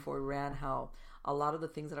briefly before we ran how a lot of the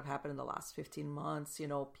things that have happened in the last 15 months,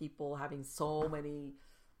 people having so many,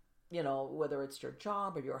 whether it's your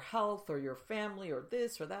job or your health or your family or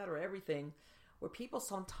this or that or everything, where people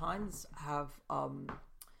sometimes have,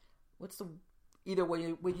 either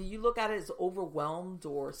when you look at it as overwhelmed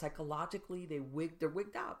or psychologically they're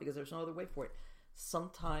wigged out because there's no other way for it.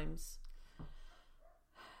 Sometimes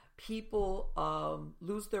people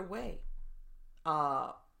lose their way.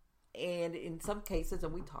 And in some cases,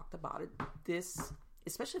 and we talked about it, this,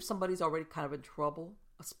 especially if somebody's already kind of in trouble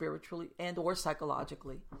spiritually and or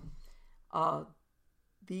psychologically,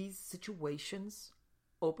 these situations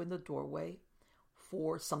open the doorway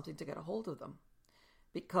for something to get a hold of them.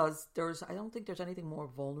 Because I don't think there's anything more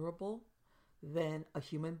vulnerable than a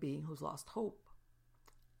human being who's lost hope.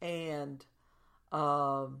 And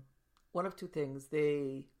one of two things,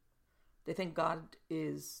 they think God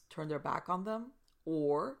is turned their back on them,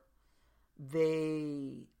 or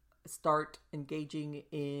they start engaging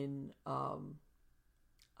in,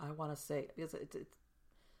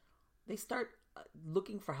 they start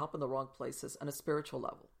looking for help in the wrong places on a spiritual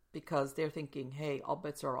level, because they're thinking, hey, all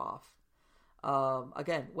bets are off.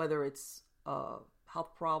 Again, whether it's a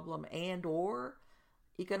health problem and or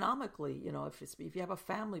economically, if you have a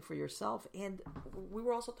family for yourself. And we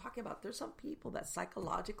were also talking about, there's some people that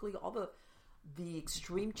psychologically, all the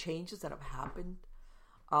extreme changes that have happened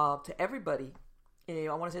to everybody, I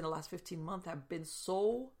want to say in the last 15 months, have been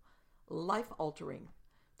so life altering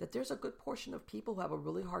that there's a good portion of people who have a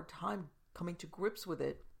really hard time coming to grips with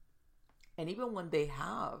it. And even when they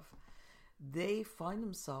have, they find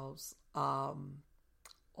themselves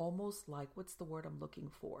almost like, what's the word I'm looking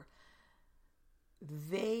for?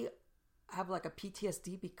 They have like a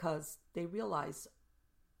PTSD because they realize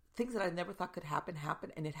things that I never thought could happen,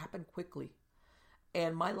 and it happened quickly.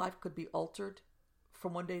 And my life could be altered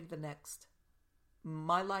from one day to the next.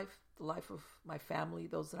 My life, the life of my family,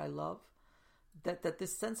 those that I love, that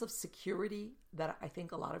this sense of security that I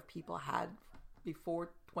think a lot of people had before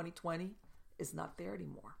 2020 is not there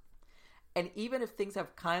anymore. And even if things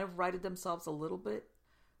have kind of righted themselves a little bit,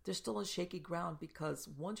 they're still on shaky ground, because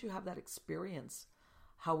once you have that experience,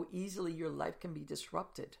 how easily your life can be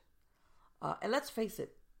disrupted. And let's face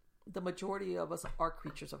it, the majority of us are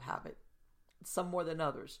creatures of habit, some more than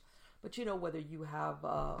others. But whether you have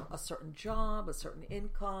a certain job, a certain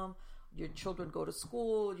income, your children go to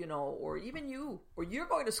school, or even you're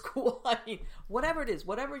going to school. I mean, whatever it is,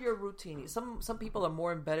 whatever your routine is. Some people are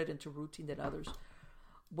more embedded into routine than others.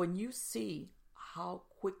 When you see how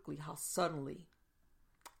quickly, how suddenly,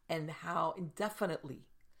 and how indefinitely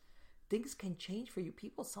things can change for you,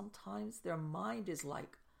 people sometimes, their mind is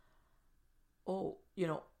like, oh,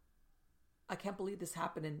 I can't believe this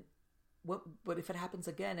happened, and what if it happens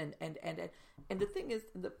again? And the thing is,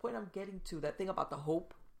 the point I'm getting to, that thing about the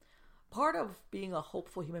hope, part of being a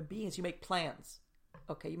hopeful human being is you make plans.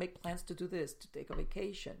 Okay, you make plans to do this, to take a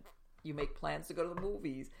vacation. You make plans to go to the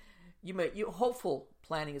movies. Hopeful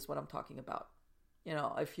planning is what I'm talking about.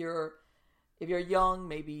 If you're young,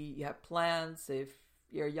 maybe you have plans. If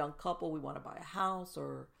you're a young couple, we want to buy a house,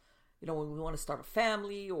 or when we want to start a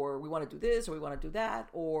family, or we want to do this, or we want to do that.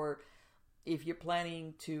 Or if you're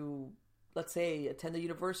planning to, let's say, attend a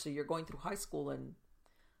university, you're going through high school, and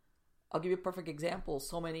I'll give you a perfect example.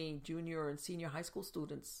 So many junior and senior high school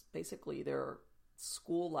students, basically their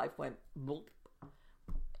school life went bloop,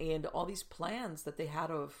 and all these plans that they had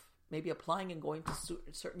of maybe applying and going to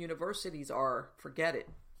certain universities forget it.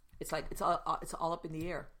 It's like it's all up in the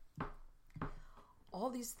air. All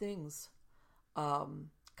these things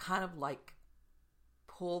kind of like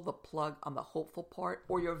pull the plug on the hopeful part,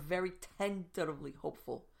 or you're very tentatively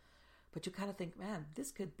hopeful, but you kind of think, man,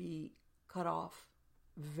 this could be cut off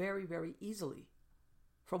very, very easily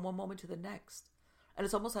from one moment to the next. And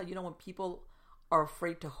it's almost like, when people are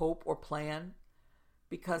afraid to hope or plan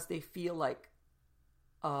because they feel like,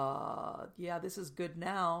 this is good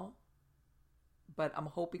now, but I'm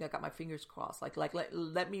hoping, I got my fingers crossed. Like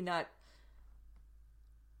let me not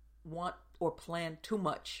want or plan too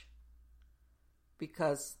much,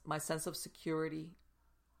 because my sense of security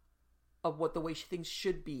of what the way things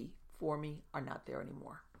should be for me are not there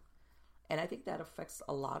anymore. And I think that affects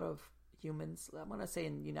a lot of humans. I'm going to say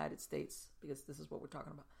in the United States, because this is what we're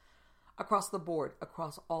talking about. Across the board,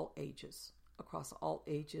 across all ages,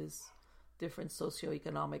 different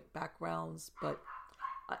socioeconomic backgrounds, but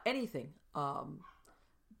anything.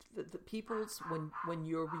 The people's, when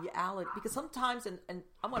your reality, because sometimes, and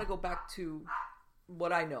I'm going to go back to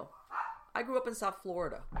what I know. I grew up in South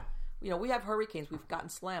Florida. We have hurricanes. We've gotten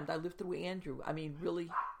slammed. I lived through Andrew. I mean, really.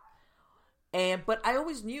 But I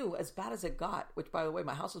always knew, as bad as it got, which, by the way,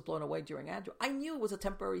 my house was blown away during Andrew, I knew it was a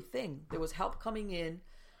temporary thing. There was help coming in.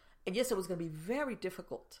 And yes, it was going to be very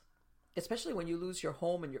difficult, especially when you lose your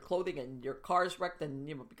home and your clothing and your car's wrecked and,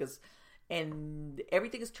 and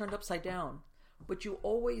everything is turned upside down. But you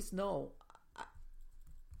always know,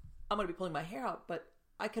 I'm going to be pulling my hair out, but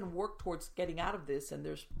I can work towards getting out of this, and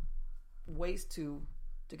there's ways to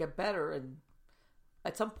get better. And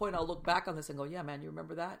at some point I'll look back on this and go, yeah, man, you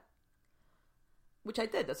remember that? Which I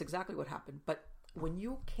did. That's exactly what happened. But when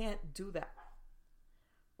you can't do that,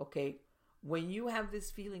 okay, when you have this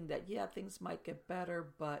feeling that, yeah, things might get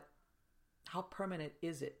better, but how permanent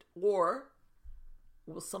is it? Or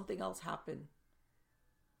will something else happen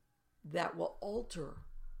that will alter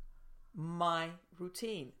my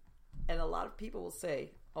routine? And a lot of people will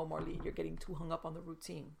say, oh, Marlene, you're getting too hung up on the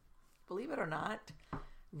routine. Believe it or not,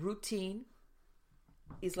 routine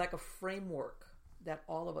is like a framework that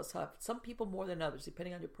all of us have. Some people more than others,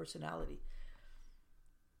 depending on your personality.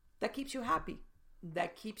 That keeps you happy.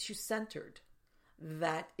 That keeps you centered.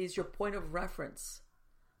 That is your point of reference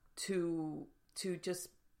to just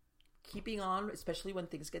keeping on, especially when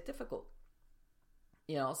things get difficult.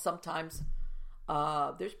 Sometimes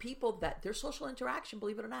there's people that their social interaction,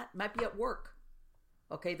 believe it or not, might be at work.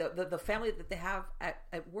 Okay, the family that they have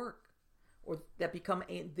at work, or that become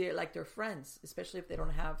they're like their friends, especially if they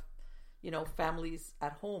don't have, families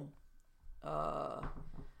at home.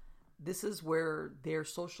 This is where their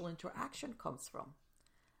social interaction comes from.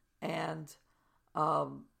 And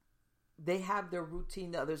they have their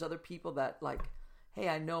routine. There's other people that like, hey,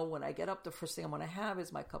 I know when I get up, the first thing I'm going to have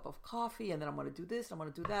is my cup of coffee, and then I'm going to do this, I'm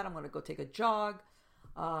going to do that, I'm going to go take a jog,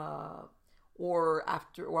 or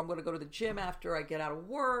I'm going to go to the gym after I get out of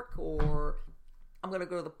work, or I'm going to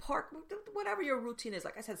go to the park, whatever your routine is.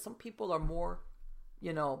 Like I said, some people are more,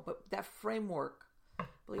 but that framework,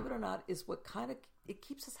 believe it or not, is what kind of, it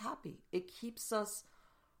keeps us happy. It keeps us,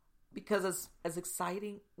 because as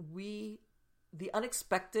exciting, the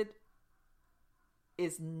unexpected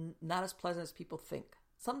is not as pleasant as people think.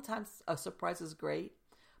 Sometimes a surprise is great,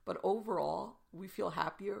 but overall, we feel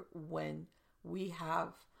happier when we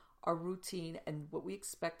have a routine and what we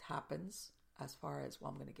expect happens, as far as, well,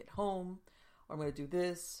 I'm going to get home, or I'm going to do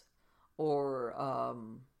this, or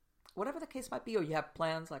whatever the case might be, or you have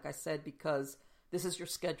plans, like I said, because this is your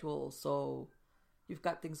schedule, so you've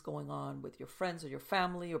got things going on with your friends or your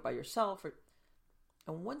family or by yourself.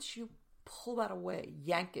 And once you pull that away,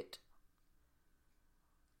 yank it,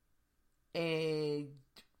 a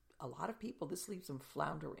lot of people, this leaves them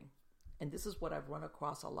floundering. And this is what I've run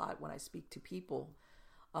across a lot when I speak to people,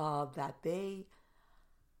 that they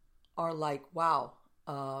are like, wow,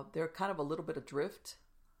 they're kind of a little bit adrift,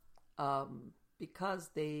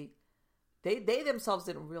 because they themselves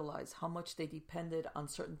didn't realize how much they depended on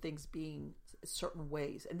certain things being certain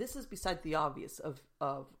ways. And this is besides the obvious of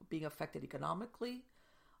being affected economically,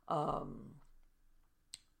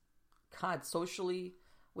 socially,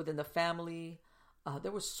 within the family.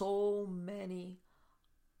 There were so many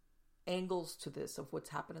angles to this of what's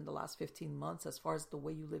happened in the last 15 months as far as the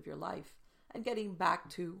way you live your life. And getting back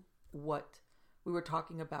to what we were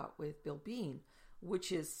talking about with Bill Bean, which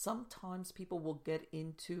is sometimes people will get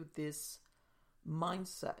into this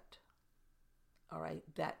mindset, all right,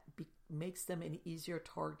 that makes them an easier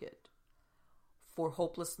target for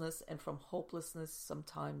hopelessness. And from hopelessness,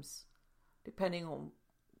 sometimes, depending on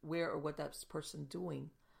where or what that person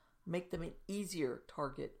doing, make them an easier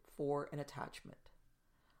target for an attachment.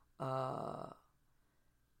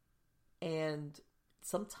 And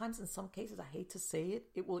sometimes, in some cases, I hate to say it,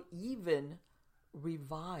 it will even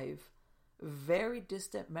revive very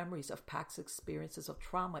distant memories of past experiences of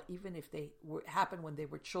trauma, even if they happened when they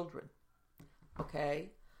were children.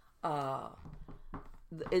 Okay?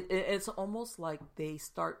 It's almost like they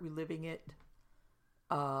start reliving it,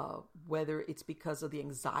 whether it's because of the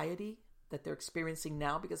anxiety that they're experiencing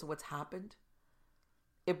now because of what's happened.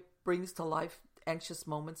 It brings to life anxious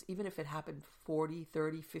moments, even if it happened 40,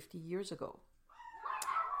 30, 50 years ago.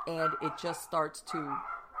 And it just starts to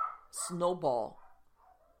snowball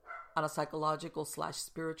on a psychological /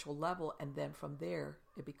 spiritual level. And then from there,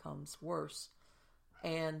 it becomes worse.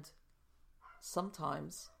 And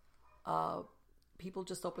sometimes people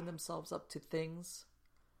just open themselves up to things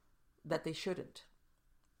that they shouldn't.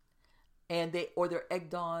 And they're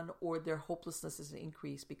egged on, or their hopelessness is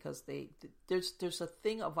increased because there's a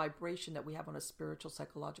thing, a vibration that we have on a spiritual,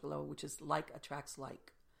 psychological level, which is like attracts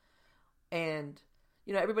like. And,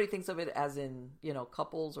 everybody thinks of it as in,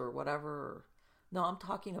 couples or whatever. No, I'm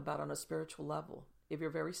talking about on a spiritual level. If you're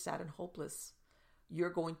very sad and hopeless, you're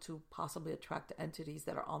going to possibly attract entities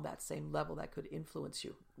that are on that same level that could influence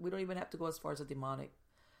you. We don't even have to go as far as a demonic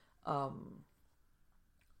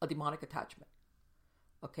attachment.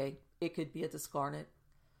 Okay? It could be a discarnate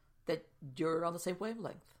that you're on the same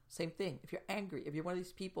wavelength. Same thing. If you're angry, if you're one of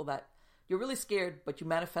these people that you're really scared, but you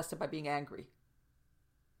manifest it by being angry.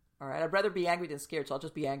 All right? I'd rather be angry than scared, so I'll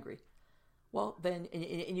just be angry. Well, then,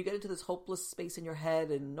 and you get into this hopeless space in your head,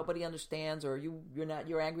 and nobody understands, or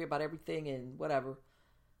you're angry about everything and whatever,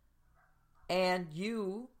 and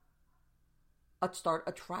you start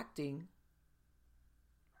attracting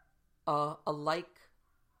a like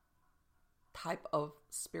type of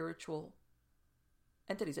spiritual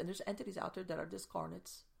entities. And there's entities out there that are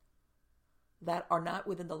discarnates, that are not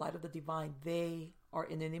within the light of the divine. They are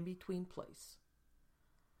in an in-between place,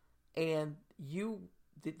 and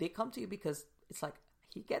they come to you because it's like,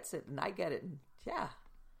 he gets it and I get it, and yeah.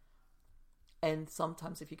 And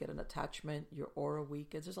sometimes if you get an attachment, your aura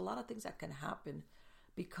weakens. There's a lot of things that can happen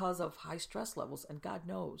because of high stress levels, and God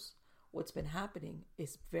knows what's been happening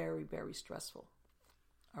is very, very stressful.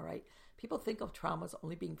 All right? People think of trauma as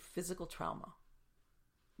only being physical trauma,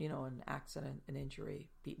 an accident, an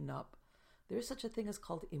injury, beaten up. There is such a thing as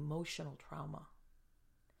called emotional trauma.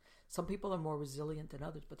 Some people are more resilient than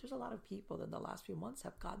others, but there's a lot of people that in the last few months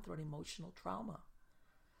have gone through an emotional trauma.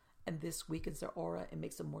 And this weakens their aura and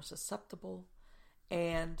makes them more susceptible.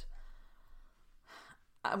 And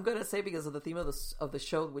I'm going to say, because of the theme of the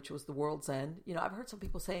show, which was the world's end, I've heard some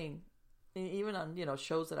people saying, even on,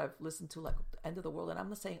 shows that I've listened to, like the end of the world, and I'm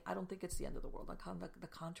not saying I don't think it's the end of the world, on the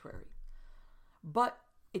contrary. But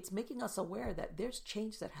it's making us aware that there's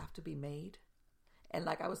change that have to be made. And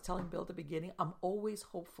like I was telling Bill at the beginning, I'm always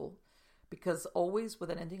hopeful, because always with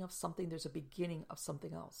an ending of something, there's a beginning of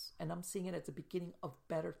something else. And I'm seeing it as the beginning of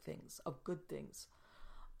better things, of good things,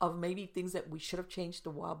 of maybe things that we should have changed a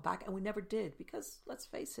while back and we never did, because let's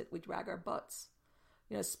face it, we drag our butts,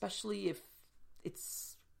 especially if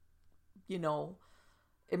it's,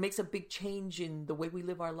 it makes a big change in the way we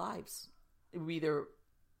live our lives. We either,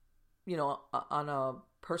 on a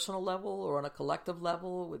personal level or on a collective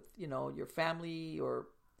level with, your family or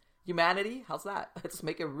humanity. How's that? Let's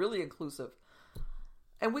make it really inclusive.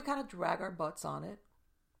 And we kind of drag our butts on it.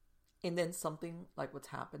 And then something like what's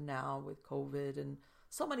happened now with COVID and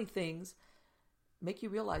so many things make you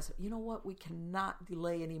realize, you know what? We cannot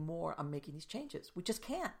delay anymore on making these changes. We just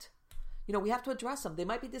can't. We have to address them. They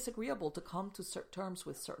might be disagreeable to come to terms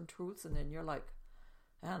with certain truths. And then you're like,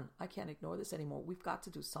 man, I can't ignore this anymore. We've got to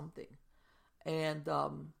do something. And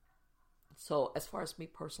so as far as me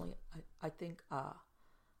personally, I think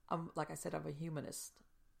like I said, I'm a humanist,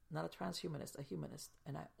 not a transhumanist, a humanist.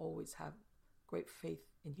 And I always have great faith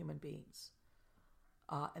in human beings,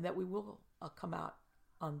 and that we will come out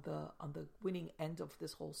on the winning end of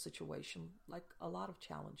this whole situation, like a lot of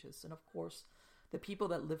challenges. And of course, the people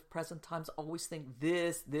that live present times always think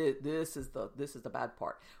this is the bad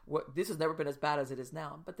part. This has never been as bad as it is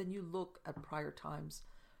now. But then you look at prior times,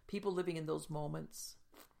 people living in those moments,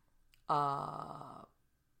 not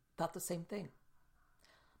the same thing.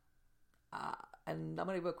 And I'm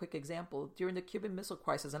going to give a quick example. During the Cuban Missile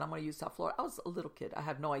Crisis, and I'm going to use South Florida, I was a little kid. I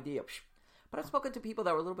had no idea. But I've spoken to people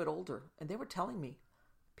that were a little bit older, and they were telling me,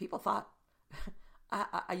 people thought,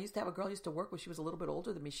 I used to have a girl I used to work with. She was a little bit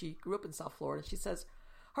older than me. She grew up in South Florida. She says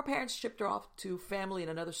her parents shipped her off to family in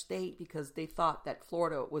another state because they thought that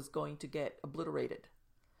Florida was going to get obliterated.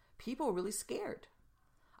 People were really scared.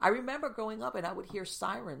 I remember growing up, and I would hear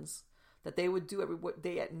sirens that they would do every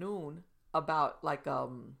day at noon about like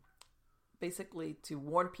basically to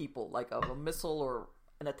warn people like of a missile or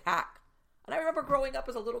an attack. And I remember growing up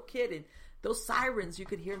as a little kid, and those sirens, you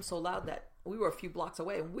could hear them so loud that we were a few blocks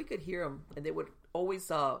away, and we could hear them, and they would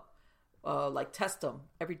always like test them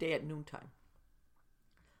every day at noontime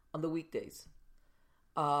on the weekdays.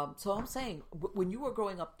 So I'm saying, when you were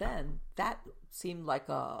growing up then, that seemed like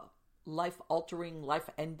a life-altering,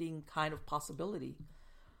 life-ending kind of possibility.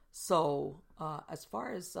 So as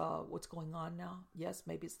far as what's going on now, yes,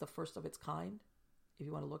 maybe it's the first of its kind, if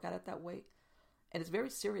you want to look at it that way. And it's very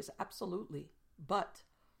serious, absolutely. But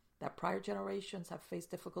that prior generations have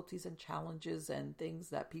faced difficulties and challenges and things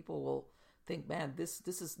that people will think, man, this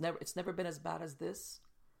is never, it's never been as bad as this.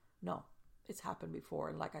 No, It's happened before.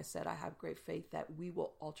 And like I said, I have great faith that we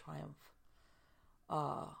will all triumph.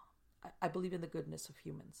 I believe in the goodness of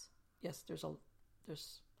humans. Yes, there's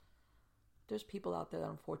people out there that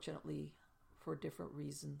unfortunately, for different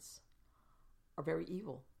reasons, are very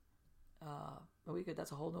evil.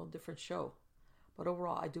 That's a whole different show. But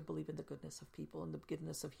overall, I do believe in the goodness of people and the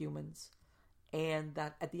goodness of humans. And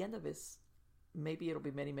that at the end of this, maybe it'll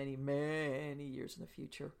be many, many, many years in the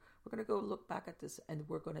future, we're going to go look back at this and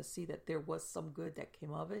we're going to see that there was some good that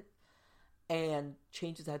came of it. And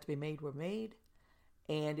changes that had to be made were made.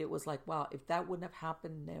 And it was like, wow, if that wouldn't have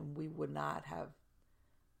happened, then we would not have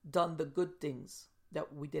done the good things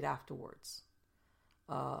that we did afterwards.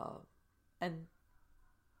 And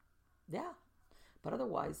yeah. But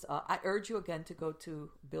otherwise, I urge you again to go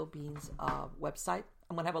to Bill Bean's website.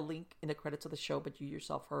 I'm going to have a link in the credits of the show, but you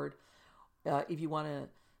yourself heard. If you want to,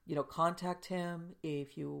 contact him,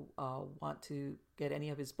 if you want to get any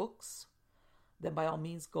of his books, then by all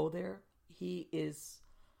means go there. He is,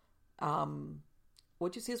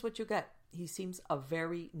 what you see is what you get. He seems a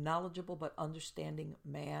very knowledgeable but understanding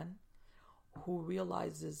man who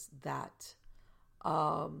realizes that,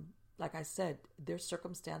 like I said, there's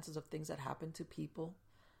circumstances of things that happen to people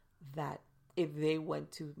that if they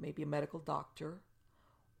went to maybe a medical doctor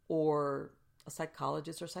or a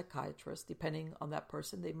psychologist or psychiatrist, depending on that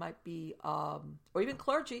person, they might be, or even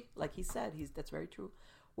clergy, like he said, that's very true,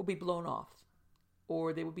 will be blown off.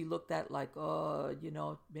 Or they will be looked at like,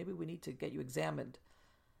 maybe we need to get you examined.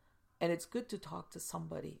 And it's good to talk to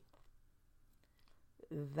somebody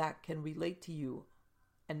that can relate to you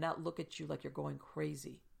and not look at you like you're going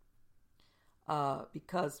crazy.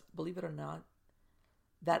 Because, believe it or not,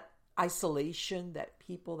 that isolation that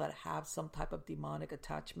people that have some type of demonic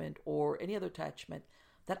attachment or any other attachment,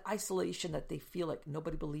 that isolation that they feel like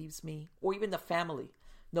nobody believes me, or even the family,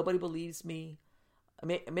 nobody believes me.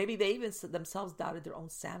 Maybe they even themselves doubted their own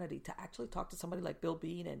sanity to actually talk to somebody like Bill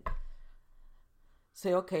Bean and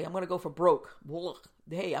say, okay, I'm going to go for broke.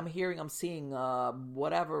 Hey, I'm seeing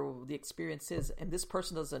whatever the experience is. And this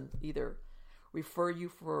person doesn't either refer you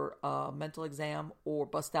for a mental exam or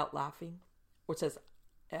bust out laughing or says,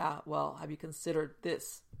 yeah, well, have you considered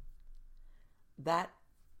this? That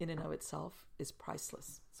in and of itself is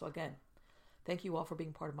priceless. So again, thank you all for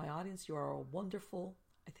being part of my audience. You are wonderful.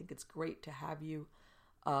 I think it's great to have you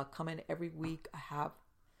come in every week. I have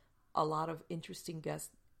a lot of interesting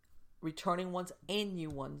guests, returning ones and new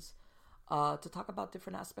ones, to talk about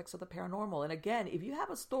different aspects of the paranormal. And again, if you have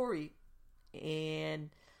a story,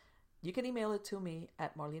 and you can email it to me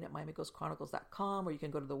at Marlene@MiamiGhostChronicles.com, or you can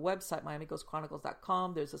go to the website,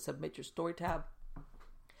 MiamiGhostChronicles.com. There's a Submit Your Story tab.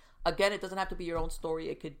 Again, it doesn't have to be your own story.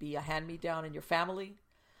 It could be a hand-me-down in your family,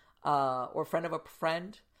 or a friend of a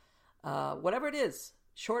friend. Whatever it is,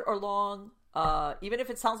 short or long, even if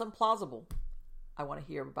it sounds implausible, I want to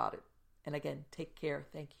hear about it. And again, take care.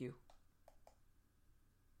 Thank you.